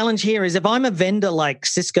think the challenge here is if I'm a vendor like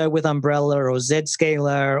Cisco with Umbrella or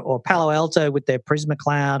Zscaler or Palo Alto with their Prisma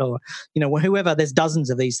Cloud or, whoever, there's dozens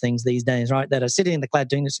of these things these days, right, that are sitting in the cloud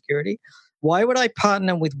doing the security. Why would I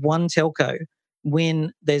partner with one telco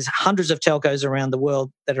when there's hundreds of telcos around the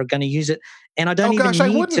world that are going to use it, and I don't even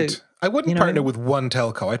need to? I wouldn't partner with one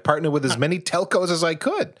telco. I'd partner with as many telcos as I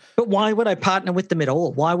could. But why would I partner with them at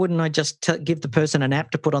all? Why wouldn't I just give the person an app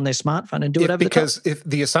to put on their smartphone and do it over the top? Because if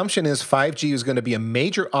the assumption is 5G is going to be a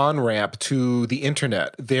major on-ramp to the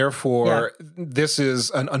internet, therefore this is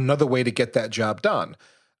another way to get that job done.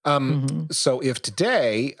 So if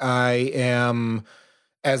today I am,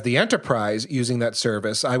 as the enterprise using that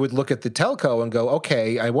service, I would look at the telco and go,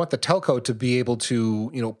 okay, I want the telco to be able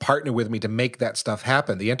to, partner with me to make that stuff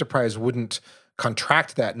happen. The enterprise wouldn't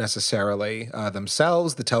contract that necessarily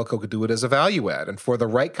themselves. The telco could do it as a value add. And for the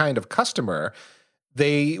right kind of customer,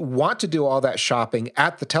 they want to do all that shopping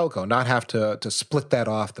at the telco, not have to split that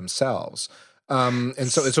off themselves.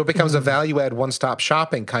 And so it becomes a value add, one-stop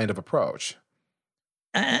shopping kind of approach.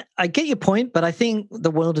 I get your point, but I think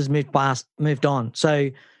the world has moved on. So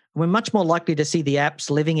we're much more likely to see the apps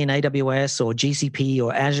living in AWS or GCP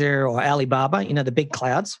or Azure or Alibaba, the big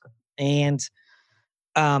clouds. And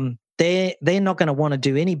they're not going to want to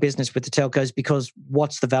do any business with the telcos because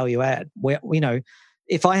what's the value add?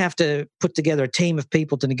 If I have to put together a team of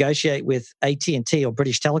people to negotiate with AT&T or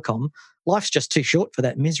British Telecom, life's just too short for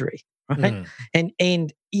that misery, right?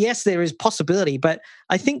 And yes, there is possibility, but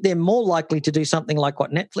I think they're more likely to do something like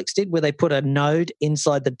what Netflix did, where they put a node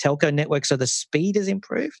inside the telco network so the speed is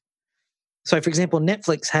improved. So, for example,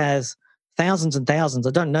 Netflix has thousands and thousands.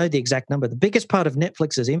 I don't know the exact number. The biggest part of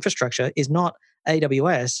Netflix's infrastructure is not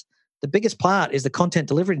AWS. The biggest part is the content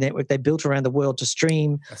delivery network they built around the world to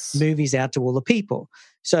stream movies out to all the people.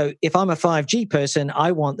 So if I'm a 5G person,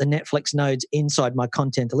 I want the Netflix nodes inside my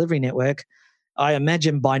content delivery network. I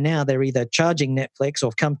imagine by now they're either charging Netflix or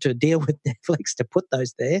have come to a deal with Netflix to put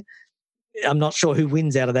those there. I'm not sure who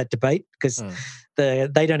wins out of that debate because they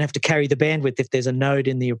don't have to carry the bandwidth if there's a node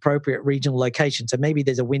in the appropriate regional location. So maybe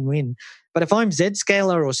there's a win-win. But if I'm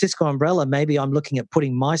Zscaler or Cisco Umbrella, maybe I'm looking at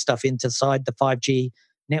putting my stuff inside the 5G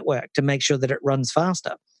network to make sure that it runs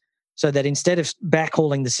faster. So that instead of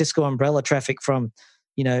backhauling the Cisco Umbrella traffic from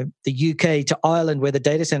the UK to Ireland where the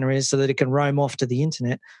data center is so that it can roam off to the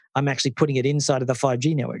internet, I'm actually putting it inside of the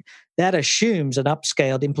 5G network. That assumes an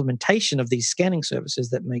upscaled implementation of these scanning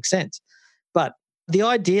services that makes sense. But the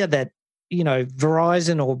idea that,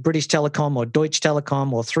 Verizon or British Telecom or Deutsche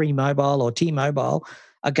Telekom or 3Mobile or T-Mobile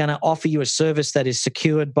are going to offer you a service that is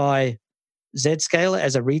secured by Zscaler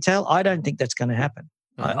as a retail, I don't think that's going to happen.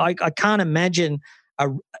 I can't imagine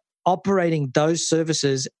operating those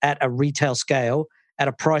services at a retail scale at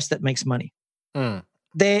a price that makes money.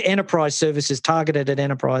 They're enterprise services targeted at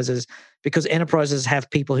enterprises because enterprises have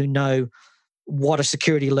people who know what a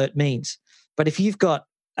security alert means. But if you've got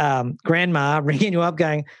grandma ringing you up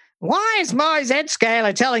going, why is my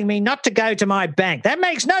Zscaler telling me not to go to my bank? That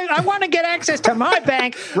makes I want to get access to my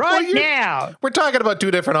bank now. We're talking about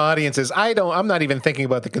two different audiences. I'm not even thinking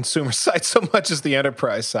about the consumer side so much as the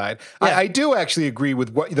enterprise side. Yeah. I do actually agree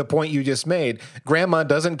with the point you just made. Grandma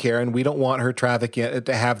doesn't care, and we don't want her traffic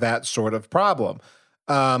to have that sort of problem.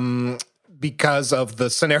 Because of the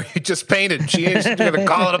scenario you just painted. She is going to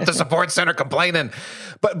call it up the support center complaining.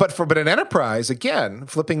 But an enterprise, again,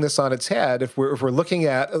 flipping this on its head, if we're looking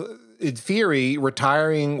at, in theory,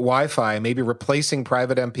 retiring Wi-Fi, maybe replacing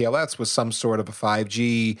private MPLS with some sort of a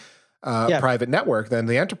 5G private network, then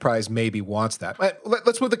the enterprise maybe wants that.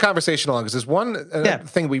 Let's move the conversation along, because there's one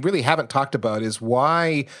thing we really haven't talked about is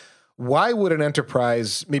why would an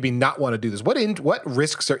enterprise maybe not want to do this? What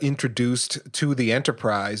risks are introduced to the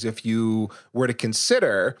enterprise if you were to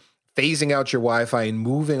consider phasing out your Wi-Fi and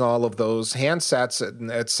moving all of those handsets,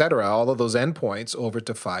 et cetera, all of those endpoints over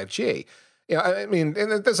to 5G? And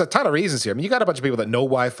there's a ton of reasons here. You got a bunch of people that know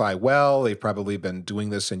Wi-Fi well. They've probably been doing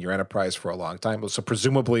this in your enterprise for a long time. So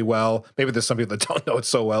presumably well. Maybe there's some people that don't know it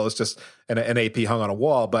so well. It's just an AP hung on a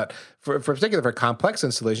wall. But particularly for complex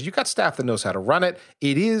installations, you've got staff that knows how to run it.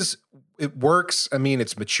 It works.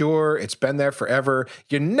 It's mature. It's been there forever.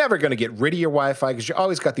 You're never going to get rid of your Wi-Fi because you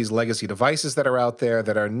always got these legacy devices that are out there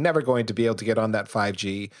that are never going to be able to get on that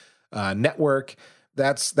 5G network.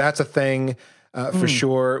 That's a thing. For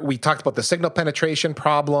sure. We talked about the signal penetration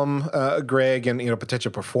problem, Greg, and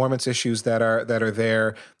potential performance issues that are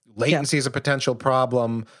there. Latency is a potential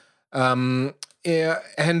problem. And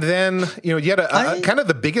then yet a kind of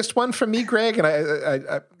the biggest one for me, Greg, and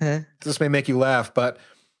I this may make you laugh, but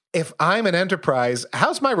if I'm an enterprise,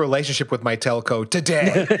 how's my relationship with my telco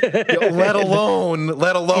today? Let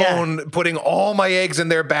alone putting all my eggs in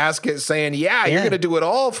their basket saying, you're going to do it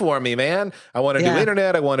all for me, man. I want to do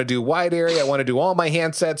internet. I want to do wide area. I want to do all my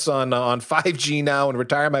handsets on 5G now and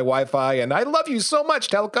retire my Wi-Fi. And I love you so much,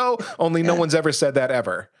 telco. Only no one's ever said that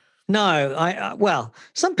ever. No, well,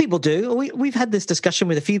 some people do. We've had this discussion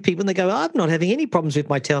with a few people, and they go, "I'm not having any problems with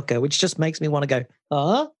my telco," which just makes me want to go,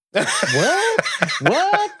 "Huh? What?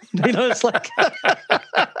 What?" It's like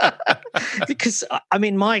because I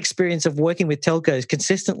mean, my experience of working with telcos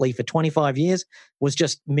consistently for 25 years was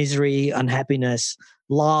just misery, unhappiness,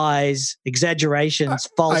 lies, exaggerations,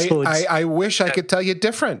 falsehoods. I wish I could tell you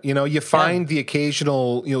different. You find the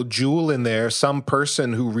occasional, jewel in there, some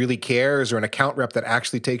person who really cares or an account rep that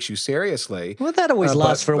actually takes you seriously. Well, that always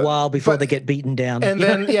lasts for a while before they get beaten down. And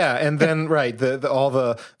then, right, all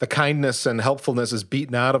the kindness and helpfulness is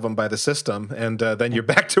beaten out of them by the system, and then you're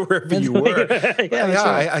back to wherever you were.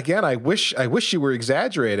 I wish you were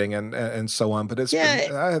exaggerating and so on, but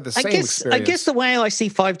I had the same experience. I guess the way I see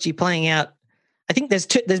 5G playing out, I think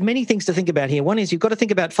there's many things to think about here. One is you've got to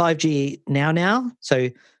think about 5G now, so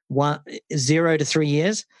 0 to 3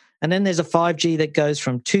 years, and then there's a 5G that goes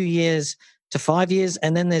from 2 years to 5 years,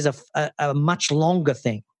 and then there's a much longer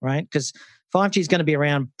thing, right? Because 5G is going to be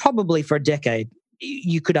around probably for a decade.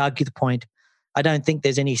 You could argue the point. I don't think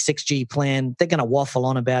there's any 6G plan. They're going to waffle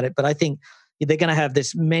on about it, but I think they're going to have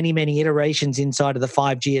this many iterations inside of the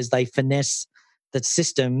 5G as they finesse the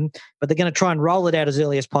system, but they're going to try and roll it out as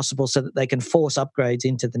early as possible so that they can force upgrades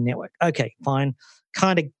into the network. Okay, fine.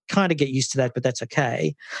 Kind of get used to that, but that's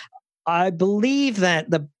okay. I believe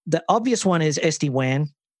that the obvious one is SD-WAN,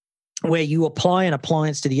 where you apply an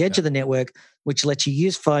appliance to the edge of the network, which lets you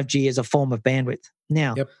use 5G as a form of bandwidth.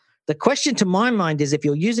 Now, the question to my mind is if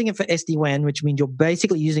you're using it for SD-WAN, which means you're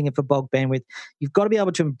basically using it for bulk bandwidth, you've got to be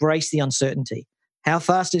able to embrace the uncertainty. How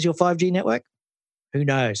fast is your 5G network? Who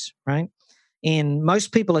knows, right? And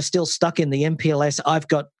most people are still stuck in the MPLS. I've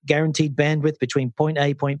got guaranteed bandwidth between point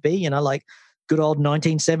A, point B, like good old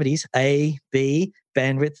 1970s, A, B,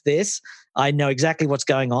 bandwidth this. I know exactly what's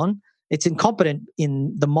going on. It's incompetent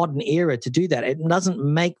in the modern era to do that. It doesn't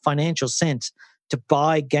make financial sense to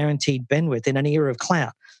buy guaranteed bandwidth in an era of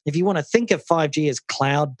cloud. If you want to think of 5G as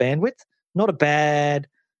cloud bandwidth, not a bad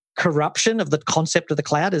corruption of the concept of the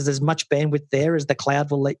cloud, is as much bandwidth there as the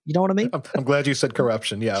cloud will let you know what I mean? I'm glad you said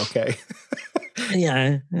corruption. Yeah, okay.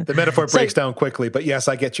 The metaphor So, breaks down quickly, but yes,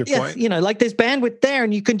 I get your point. Like there's bandwidth there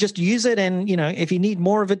and you can just use it, and if you need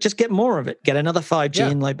more of it, just get more of it. Get another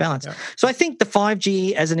 5G in low balance. Yeah. So I think the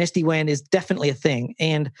 5G as an SD-WAN is definitely a thing.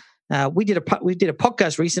 And we did a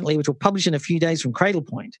podcast recently, which will publish in a few days from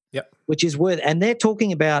Cradlepoint, which is and they're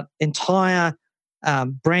talking about entire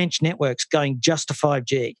branch networks going just to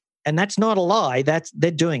 5G. And that's not a lie.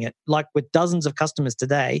 They're doing it, like with dozens of customers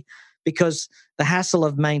today, because the hassle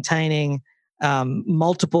of maintaining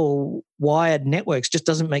multiple wired networks just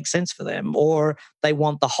doesn't make sense for them, or they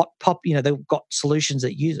want the hot pop, they've got solutions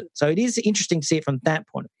that use it. So it is interesting to see it from that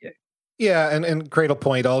point of view. Yeah, and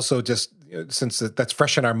Cradlepoint also, just since that's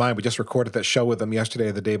fresh in our mind, we just recorded that show with them yesterday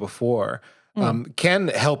or the day before, can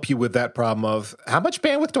help you with that problem of how much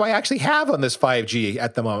bandwidth do I actually have on this 5G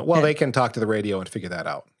at the moment? Well, they can talk to the radio and figure that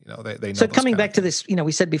out. They know. So coming back to this,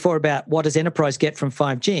 we said before about what does enterprise get from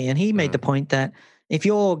 5G, and he made the point that if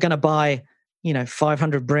you're going to buy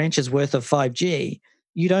 500 branches worth of 5G,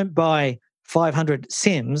 you don't buy 500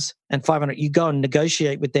 SIMs and 500, you go and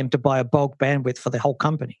negotiate with them to buy a bulk bandwidth for the whole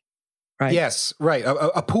company, right? Yes, right.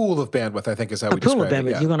 A pool of bandwidth, I think is how we describe it. A pool of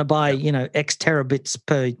bandwidth. You're going to buy, X terabits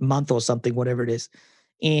per month or something, whatever it is.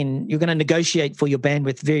 And you're going to negotiate for your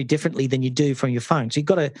bandwidth very differently than you do from your phone. So you've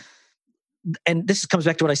got to, and this comes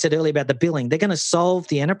back to what I said earlier about the billing. They're going to solve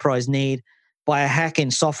the enterprise need by a hack in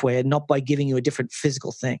software, not by giving you a different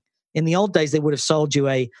physical thing. In the old days, they would have sold you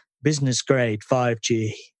a business grade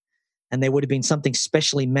 5G, and there would have been something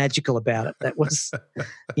specially magical about it. That was,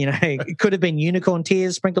 it could have been unicorn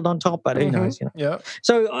tears sprinkled on top, but who knows? Yeah.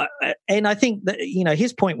 So, and I think that,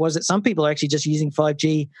 his point was that some people are actually just using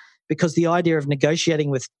 5G because the idea of negotiating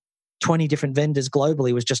with 20 different vendors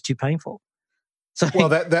globally was just too painful. So, well,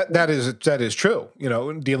 that is true.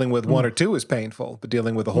 Dealing with one or two is painful, but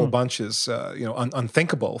dealing with a whole bunch is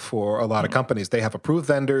unthinkable for a lot of companies. They have approved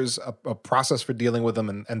vendors, a process for dealing with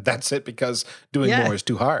them, and that's it, because doing more is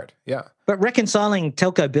too hard. Yeah. But reconciling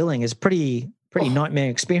telco billing is pretty nightmare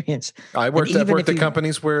experience. I've worked at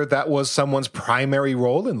companies where that was someone's primary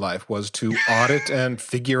role in life, was to audit and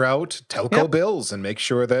figure out telco bills and make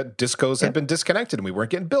sure that discos had been disconnected and we weren't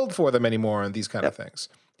getting billed for them anymore and these kind of things.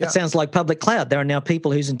 It sounds like public cloud. There are now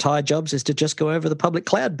people whose entire jobs is to just go over the public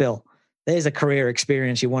cloud bill. There's a career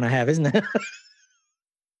experience you want to have, isn't it?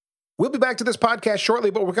 We'll be back to this podcast shortly,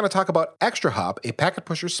 but we're going to talk about ExtraHop, a Packet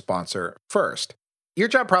Pusher sponsor, first. Your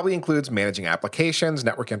job probably includes managing applications,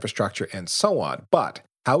 network infrastructure, and so on. But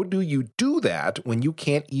how do you do that when you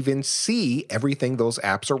can't even see everything those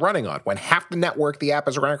apps are running on? When half the network the app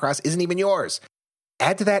is running across isn't even yours?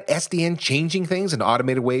 Add to that SDN changing things in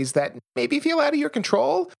automated ways that maybe feel out of your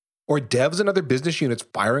control, or devs and other business units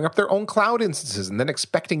firing up their own cloud instances and then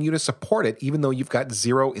expecting you to support it even though you've got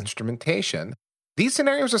zero instrumentation. These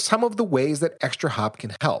scenarios are some of the ways that ExtraHop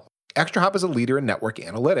can help. ExtraHop is a leader in network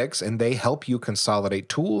analytics, and they help you consolidate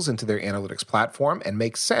tools into their analytics platform and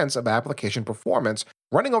make sense of application performance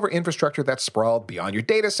running over infrastructure that's sprawled beyond your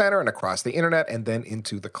data center and across the internet and then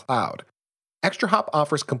into the cloud. ExtraHop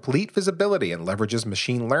offers complete visibility and leverages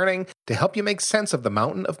machine learning to help you make sense of the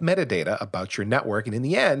mountain of metadata about your network, and in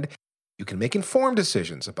the end, you can make informed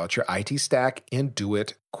decisions about your IT stack and do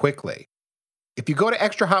it quickly. If you go to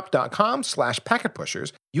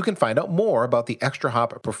extrahop.com/packetpushers, you can find out more about the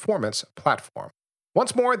ExtraHop performance platform.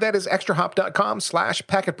 Once more, that is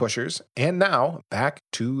extrahop.com/packetpushers. And now, back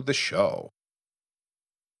to the show.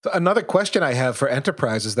 Another question I have for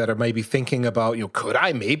enterprises that are maybe thinking about, could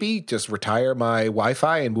I maybe just retire my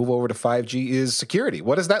Wi-Fi and move over to 5G is security.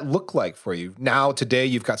 What does that look like for you? Now, today,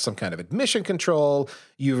 you've got some kind of admission control,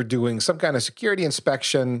 you're doing some kind of security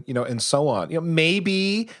inspection, and so on.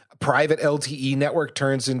 Maybe a private LTE network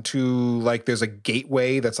turns into there's a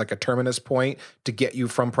gateway that's like a terminus point to get you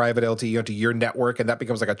from private LTE onto your network, and that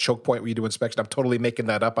becomes like a choke point where you do inspection. I'm totally making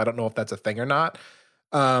that up. I don't know if that's a thing or not.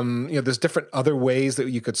 There's different other ways that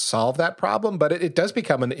you could solve that problem, but it does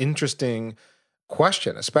become an interesting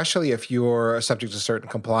question, especially if you're subject to certain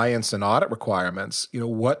compliance and audit requirements.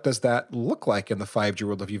 What does that look like in the 5G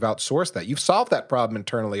world if you've outsourced that? You've solved that problem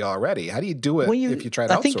internally already. How do you do it if you try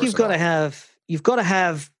to outsource it? I think you've got to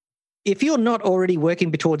have, if you're not already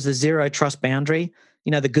working towards the zero trust boundary,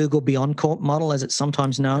 the Google Beyond Corp model, as it's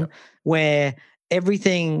sometimes known, where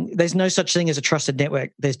there's no such thing as a trusted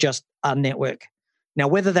network. There's just a network. Now,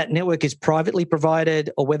 whether that network is privately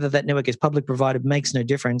provided or whether that network is public provided makes no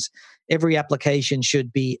difference. Every application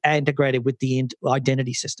should be integrated with the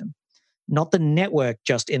identity system. Not the network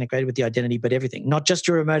just integrated with the identity, but everything. Not just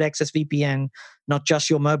your remote access VPN, not just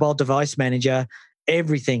your mobile device manager.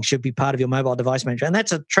 Everything should be part of your mobile device manager. And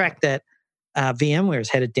that's a track that VMware is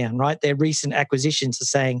headed down, right? Their recent acquisitions are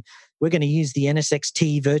saying, we're going to use the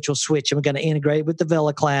NSXT virtual switch and we're going to integrate it with the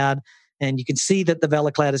VelaCloud. And you can see that the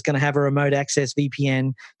VelaCloud is going to have a remote access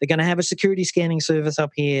VPN. They're going to have a security scanning service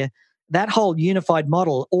up here. That whole unified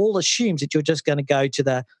model all assumes that you're just going to go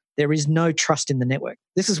to there is no trust in the network.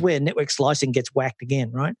 This is where network slicing gets whacked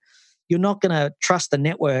again, right? You're not going to trust the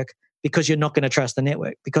network because you're not going to trust the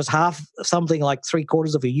network, because something like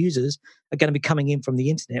 3/4 of your users are going to be coming in from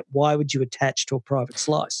the internet. Why would you attach to a private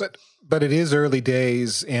slice? But it is early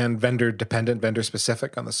days and vendor dependent, vendor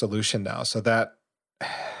specific on the solution now. So that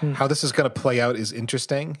how this is going to play out is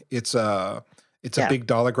interesting. It's a big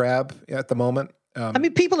dollar grab at the moment.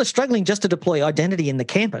 People are struggling just to deploy identity in the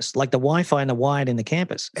campus, like the Wi-Fi and the wired in the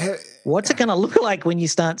campus. What's it going to look like when you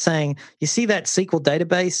start saying, you see that SQL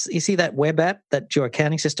database, you see that web app that your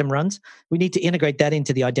accounting system runs? We need to integrate that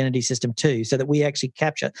into the identity system too, so that we actually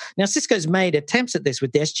capture. Now, Cisco's made attempts at this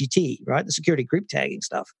with the SGT, right? The security group tagging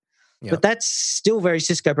stuff. Yep. But that's still very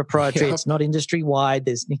Cisco proprietary. Yep. It's not industry-wide.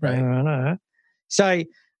 There's right. So,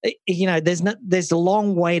 there's a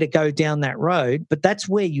long way to go down that road, but that's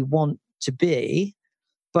where you want to be.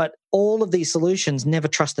 But all of these solutions never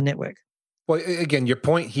trust the network. Well, again, your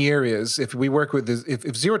point here is if we work with this,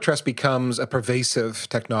 if zero trust becomes a pervasive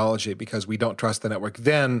technology because we don't trust the network,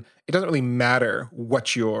 then it doesn't really matter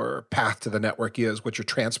what your path to the network is, what your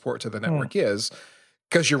transport to the network is,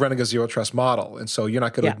 because you're running a zero trust model. And so you're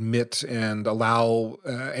not going to admit and allow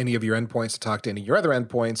any of your endpoints to talk to any of your other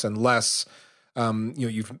endpoints unless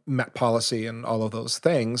you've met policy and all of those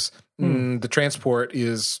things. The transport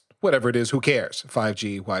is whatever it is, who cares?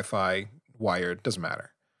 5G, Wi-Fi, wired, doesn't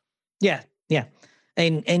matter. Yeah.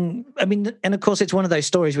 And of course it's one of those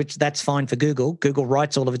stories which that's fine for Google. Google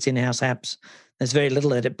writes all of its in-house apps. There's very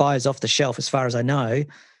little that it buys off the shelf as far as I know.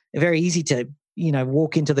 Very easy to,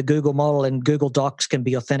 walk into the Google model and Google Docs can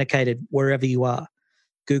be authenticated wherever you are.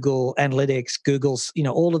 Google Analytics, Google's,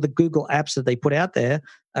 all of the Google apps that they put out there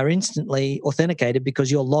are instantly authenticated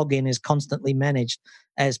because your login is constantly managed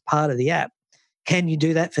as part of the app. Can you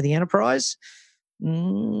do that for the enterprise?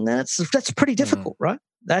 That's pretty difficult, right?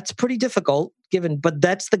 That's pretty difficult but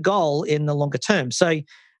that's the goal in the longer term. So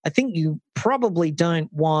I think you probably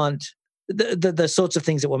don't want the sorts of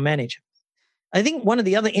things that will manage. I think one of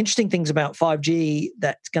the other interesting things about 5G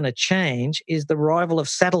that's going to change is the arrival of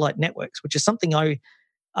satellite networks, which is something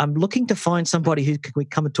I'm looking to find somebody who can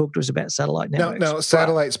come and talk to us about satellite networks. No,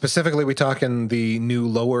 satellite specifically, we talking the new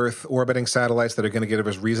low Earth orbiting satellites that are going to give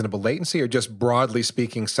us reasonable latency, or just broadly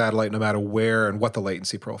speaking satellite no matter where and what the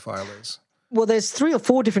latency profile is? Well, there's 3 or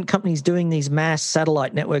 4 different companies doing these mass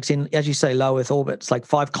satellite networks in, as you say, low Earth orbits, like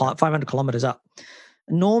 500 kilometers up.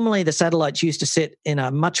 Normally, the satellites used to sit in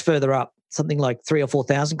a much further up, something like 3,000 or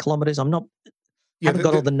 4,000 kilometers. Haven't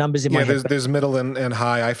got all the numbers in my head. There's middle and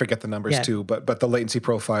high. I forget the numbers too, but the latency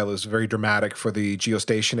profile is very dramatic for the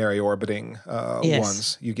geostationary orbiting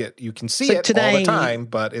ones. You can see it all the time,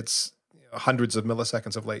 but it's hundreds of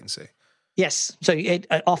milliseconds of latency. Yes, so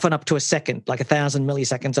often up to a second, like 1,000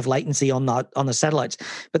 milliseconds of latency on the satellites.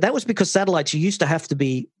 But that was because satellites used to have to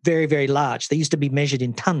be very, very large. They used to be measured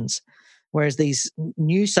in tons, whereas these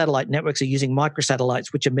new satellite networks are using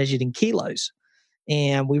microsatellites, which are measured in kilos.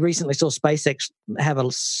 And we recently saw SpaceX have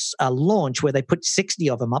a launch where they put 60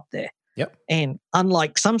 of them up there. Yep. And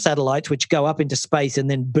unlike some satellites, which go up into space and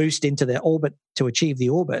then boost into their orbit to achieve the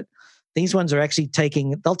orbit, these ones are actually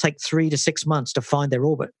they'll take 3 to 6 months to find their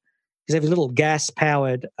orbit because they have little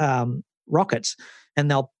gas-powered rockets, and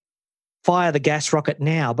they'll fire the gas rocket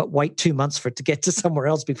now, but wait 2 months for it to get to somewhere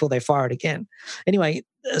else before they fire it again. Anyway,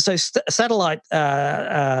 so satellite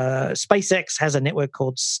SpaceX has a network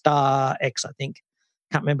called StarX, I think.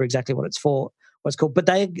 Can't remember exactly what it's called, but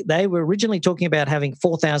they were originally talking about having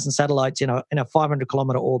 4,000 satellites in a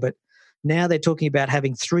 500-kilometer orbit. Now they're talking about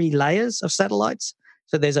having 3 layers of satellites.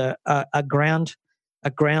 So there's a ground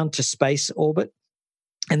to space orbit,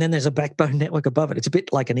 and then there's a backbone network above it. It's a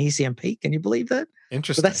bit like an ECMP. Can you believe that?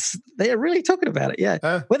 Interesting. So they're really talking about it.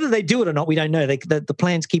 Yeah. Whether they do it or not, we don't know. The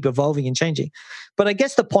plans keep evolving and changing. But I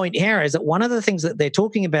guess the point here is that one of the things that they're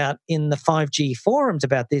talking about in the 5G forums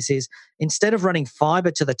about this is instead of running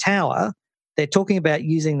fiber to the tower, they're talking about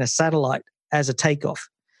using the satellite as a takeoff.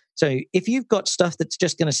 So if you've got stuff that's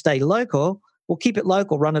just going to stay local, we'll keep it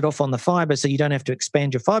local, run it off on the fiber so you don't have to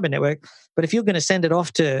expand your fiber network. But if you're going to send it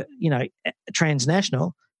off to,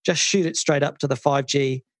 transnational, just shoot it straight up to the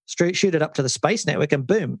 5G, shoot it up to the space network, and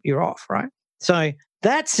boom, you're off, right? So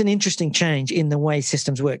that's an interesting change in the way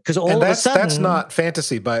systems work. Because all of a sudden... that's not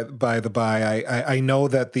fantasy by the by. I know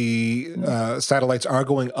that the satellites are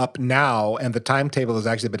going up now, and the timetable has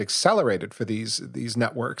actually been accelerated for these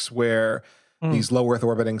networks where... These low Earth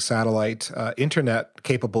orbiting satellite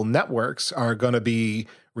internet-capable networks are going to be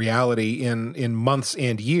reality in months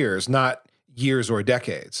and years, not years or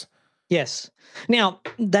decades. Yes. Now,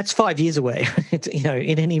 that's 5 years away,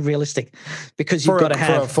 in any realistic, because you've got to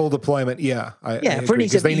have... For a full deployment, I agree,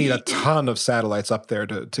 because they need a ton of satellites up there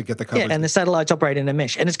to get the coverage. Yeah, and the satellites operate in a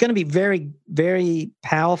mesh. And it's going to be very, very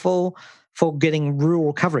powerful for getting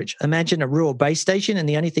rural coverage. Imagine a rural base station, and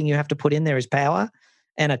the only thing you have to put in there is power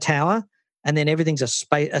and a tower, and then everything's a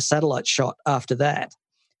satellite shot after that.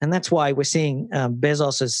 And that's why we're seeing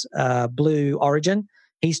Bezos's Blue Origin.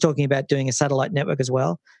 He's talking about doing a satellite network as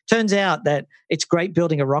well. Turns out that it's great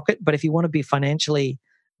building a rocket, but if you want to be financially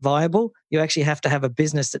viable, you actually have to have a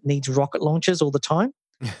business that needs rocket launches all the time.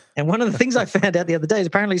 And one of the things I found out the other day is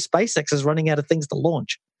apparently SpaceX is running out of things to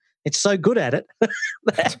launch. It's so good at it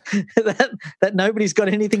that nobody's got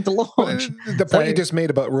anything to launch. The point you just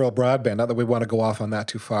made about rural broadband, not that we want to go off on that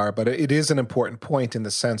too far, but it is an important point in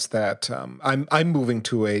the sense that I'm moving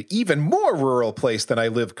to a even more rural place than I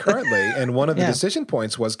live currently. And one of the decision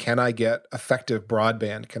points was, can I get effective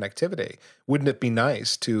broadband connectivity? Wouldn't it be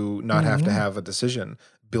nice to not have to have a decision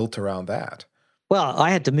built around that? Well,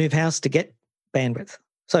 I had to move house to get bandwidth.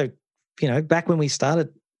 So, back when we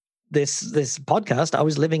started this podcast, I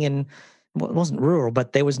was living in, well, it wasn't rural,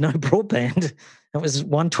 but there was no broadband. It was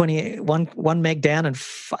 1 meg down and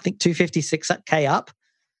I think 256K up.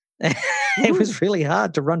 It was really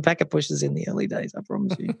hard to run packet pushes in the early days, I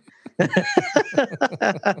promise you.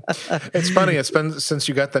 It's funny. It's been since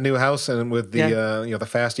you got the new house and with the the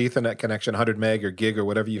fast Ethernet connection, 100 meg or gig or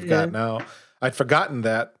whatever you've got now. I'd forgotten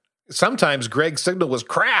that. Sometimes Greg's signal was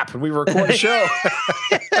crap and we were recording a show.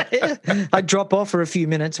 I'd drop off for a few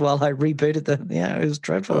minutes while I rebooted it was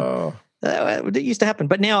dreadful. Oh. It used to happen.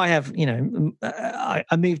 But now I have,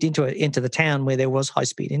 I moved into the town where there was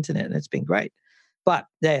high-speed internet, and it's been great. But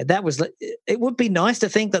it would be nice to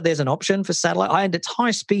think that there's an option for satellite, and it's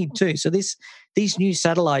high speed too. So these new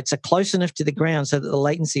satellites are close enough to the ground so that the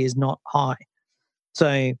latency is not high.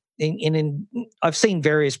 So I've seen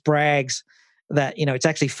various brags that, it's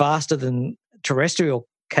actually faster than terrestrial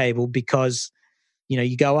cable because,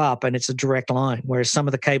 you go up and it's a direct line, whereas some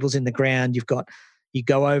of the cables in the ground, you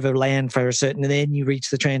go over land for a certain, and then you reach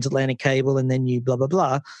the transatlantic cable, and then you blah, blah,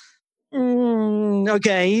 blah.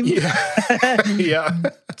 Okay. Yeah.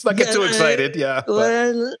 Let's not get too excited. Yeah.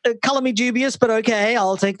 Color me dubious, but okay.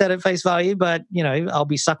 I'll take that at face value, but, I'll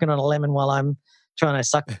be sucking on a lemon while I'm trying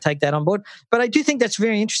to take that on board. But I do think that's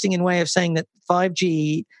very interesting in way of saying that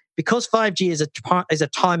 5G, because 5G is a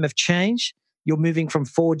time of change, you're moving from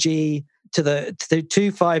 4G to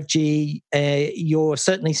 5G, you're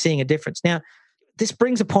certainly seeing a difference. Now, this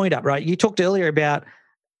brings a point up, right? You talked earlier about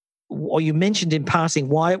or you mentioned in passing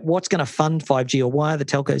what's going to fund 5G, or why are the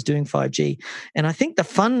telcos doing 5G? And I think the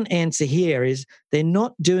fun answer here is they're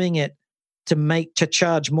not doing it to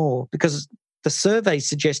charge more, because the surveys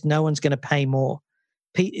suggest no one's going to pay more.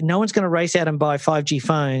 No one's going to race out and buy 5G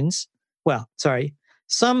phones. Well, sorry,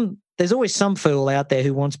 there's always some fool out there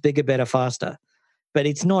who wants bigger, better, faster, but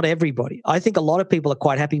it's not everybody. I think a lot of people are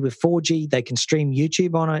quite happy with 4G. They can stream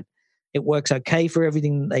YouTube on it. It works okay for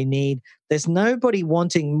everything they need. There's nobody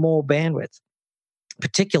wanting more bandwidth,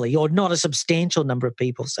 particularly, or not a substantial number of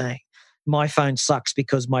people saying, my phone sucks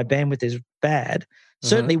because my bandwidth is bad. Mm-hmm.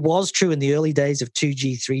 Certainly was true in the early days of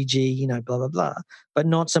 2G, 3G, blah, blah, blah, but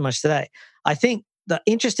not so much today. I think the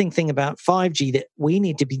interesting thing about 5G that we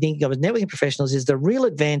need to be thinking of as networking professionals is the real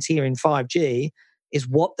advance here in 5G is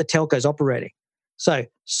what the telco's operating. So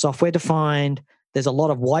software defined, there's a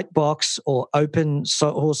lot of white box or open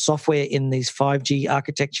source software in these 5G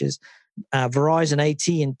architectures. Verizon,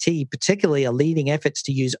 AT&T particularly are leading efforts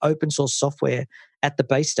to use open source software at the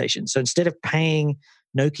base station. So instead of paying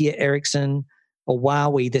Nokia, Ericsson, or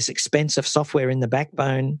Huawei this expensive software in the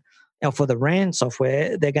backbone for the RAN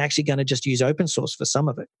software, they're actually going to just use open source for some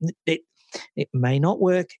of it. It may not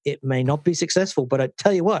work, it may not be successful, but I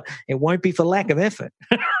tell you what, it won't be for lack of effort,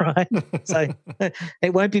 right? So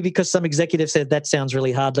it won't be because some executive said, that sounds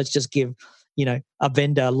really hard, let's just give a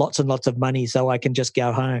vendor lots and lots of money so I can just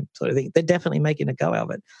go home. So I think they're definitely making a go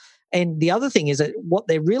of it. And the other thing is that what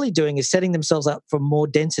they're really doing is setting themselves up for more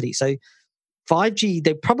density. So 5G,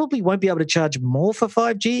 they probably won't be able to charge more for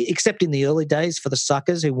 5G, except in the early days for the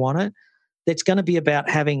suckers who want it. That's going to be about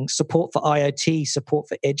having support for IoT, support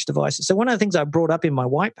for edge devices. So one of the things I brought up in my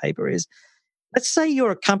white paper is, let's say you're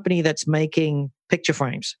a company that's making picture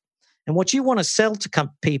frames, and what you want to sell to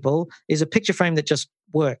people is a picture frame that just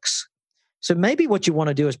works. So maybe what you want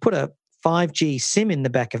to do is put a 5G SIM in the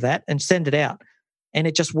back of that and send it out, and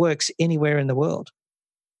it just works anywhere in the world.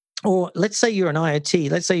 Or let's say you're an IoT.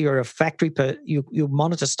 Let's say you're a factory, you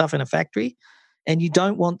monitor stuff in a factory, and you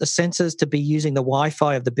don't want the sensors to be using the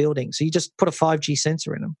Wi-Fi of the building. So you just put a 5G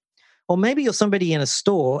sensor in them. Or maybe you're somebody in a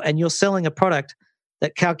store and you're selling a product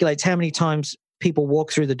that calculates how many times people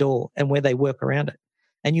walk through the door and where they work around it.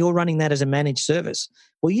 And you're running that as a managed service.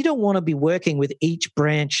 Well, you don't want to be working with each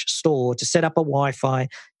branch store to set up a Wi-Fi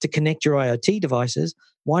to connect your IoT devices.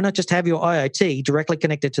 Why not just have your IoT directly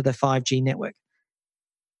connected to the 5G network?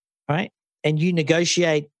 Right? And you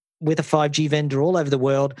negotiate with a 5G vendor all over the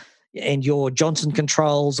world, and your Johnson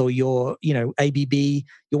Controls or your, ABB,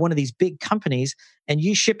 you're one of these big companies, and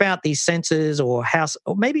you ship out these sensors or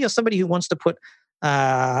maybe you're somebody who wants to put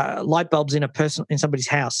light bulbs in somebody's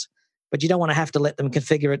house, but you don't want to have to let them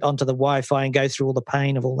configure it onto the Wi-Fi and go through all the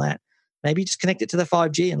pain of all that. Maybe you just connect it to the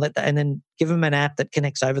 5G and then give them an app that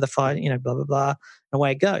connects over the 5, blah, blah, blah, and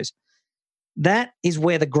away it goes. That is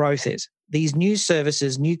where the growth is. These new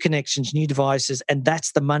services, new connections, new devices, and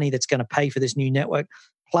that's the money that's going to pay for this new network,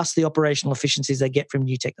 plus the operational efficiencies they get from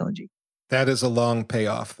new technology. That is a long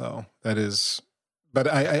payoff, though. That is, but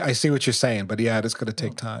I see what you're saying. But yeah, it is going to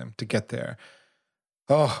take time to get there.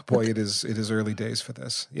 Oh boy, it is early days for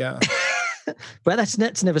this. Yeah. Well, that's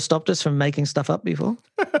never stopped us from making stuff up before.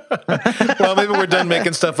 Well, maybe we're done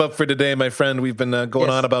making stuff up for today, my friend. We've been going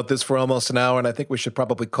on about this for almost an hour, and I think we should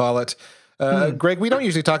probably call it. Greg, we don't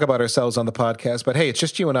usually talk about ourselves on the podcast, but hey, it's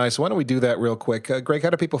just you and I, so why don't we do that real quick? Greg, how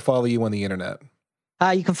do people follow you on the internet?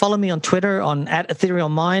 You can follow me on Twitter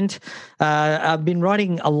 @EtherealMind. I've been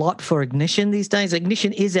writing a lot for Ignition these days.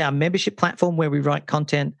 Ignition is our membership platform where we write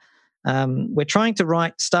content. We're trying to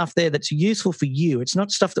write stuff there that's useful for you. It's not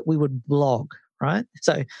stuff that we would blog, right?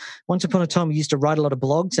 So once upon a time, we used to write a lot of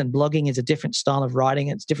blogs, and blogging is a different style of writing.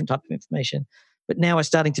 It's a different type of information. But now we're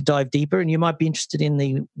starting to dive deeper, and you might be interested in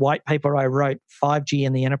the white paper I wrote, 5G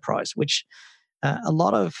and the Enterprise, which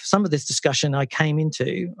some of this discussion I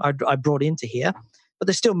brought into here. But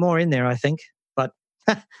there's still more in there, I think. But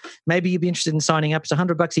maybe you'd be interested in signing up. It's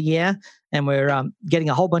 $100 a year, and we're getting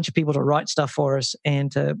a whole bunch of people to write stuff for us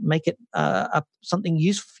and to make it something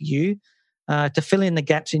useful for you to fill in the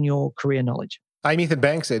gaps in your career knowledge. I'm Ethan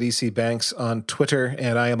Banks at EC Banks on Twitter,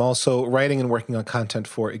 and I am also writing and working on content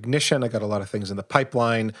for Ignition. I got a lot of things in the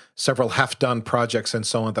pipeline, several half-done projects and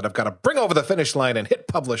so on that I've got to bring over the finish line and hit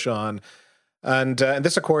publish on. And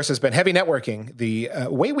this, of course, has been Heavy Networking, the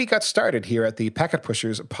way we got started here at the Packet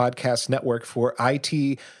Pushers Podcast Network for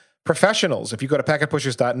IT Professionals, if you go to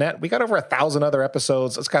packetpushers.net, we got over 1,000 other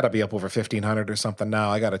episodes. It's got to be up over 1,500 or something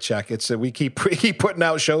now. I got to check. We keep putting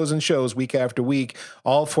out shows and shows week after week,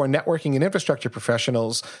 all for networking and infrastructure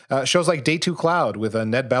professionals. Shows like Day 2 Cloud with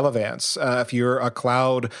Ned Bellavance. If you're a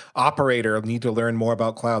cloud operator and need to learn more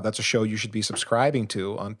about cloud, that's a show you should be subscribing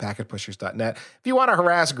to on packetpushers.net. If you want to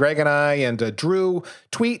harass Greg and I and Drew,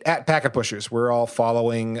 tweet at packetpushers. We're all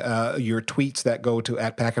following your tweets that go to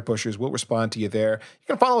at packetpushers. We'll respond to you there. You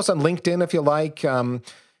can follow us on LinkedIn if you like. And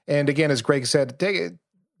again, as Greg said,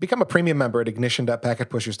 become a premium member at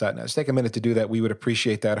ignition.packetpushers.net. Just take a minute to do that. We would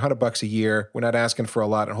appreciate that. $100 a year. We're not asking for a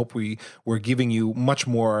lot, and hope we're giving you much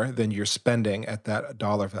more than you're spending at that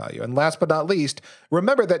dollar value. And last but not least,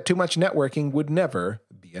 remember that too much networking would never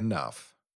be enough.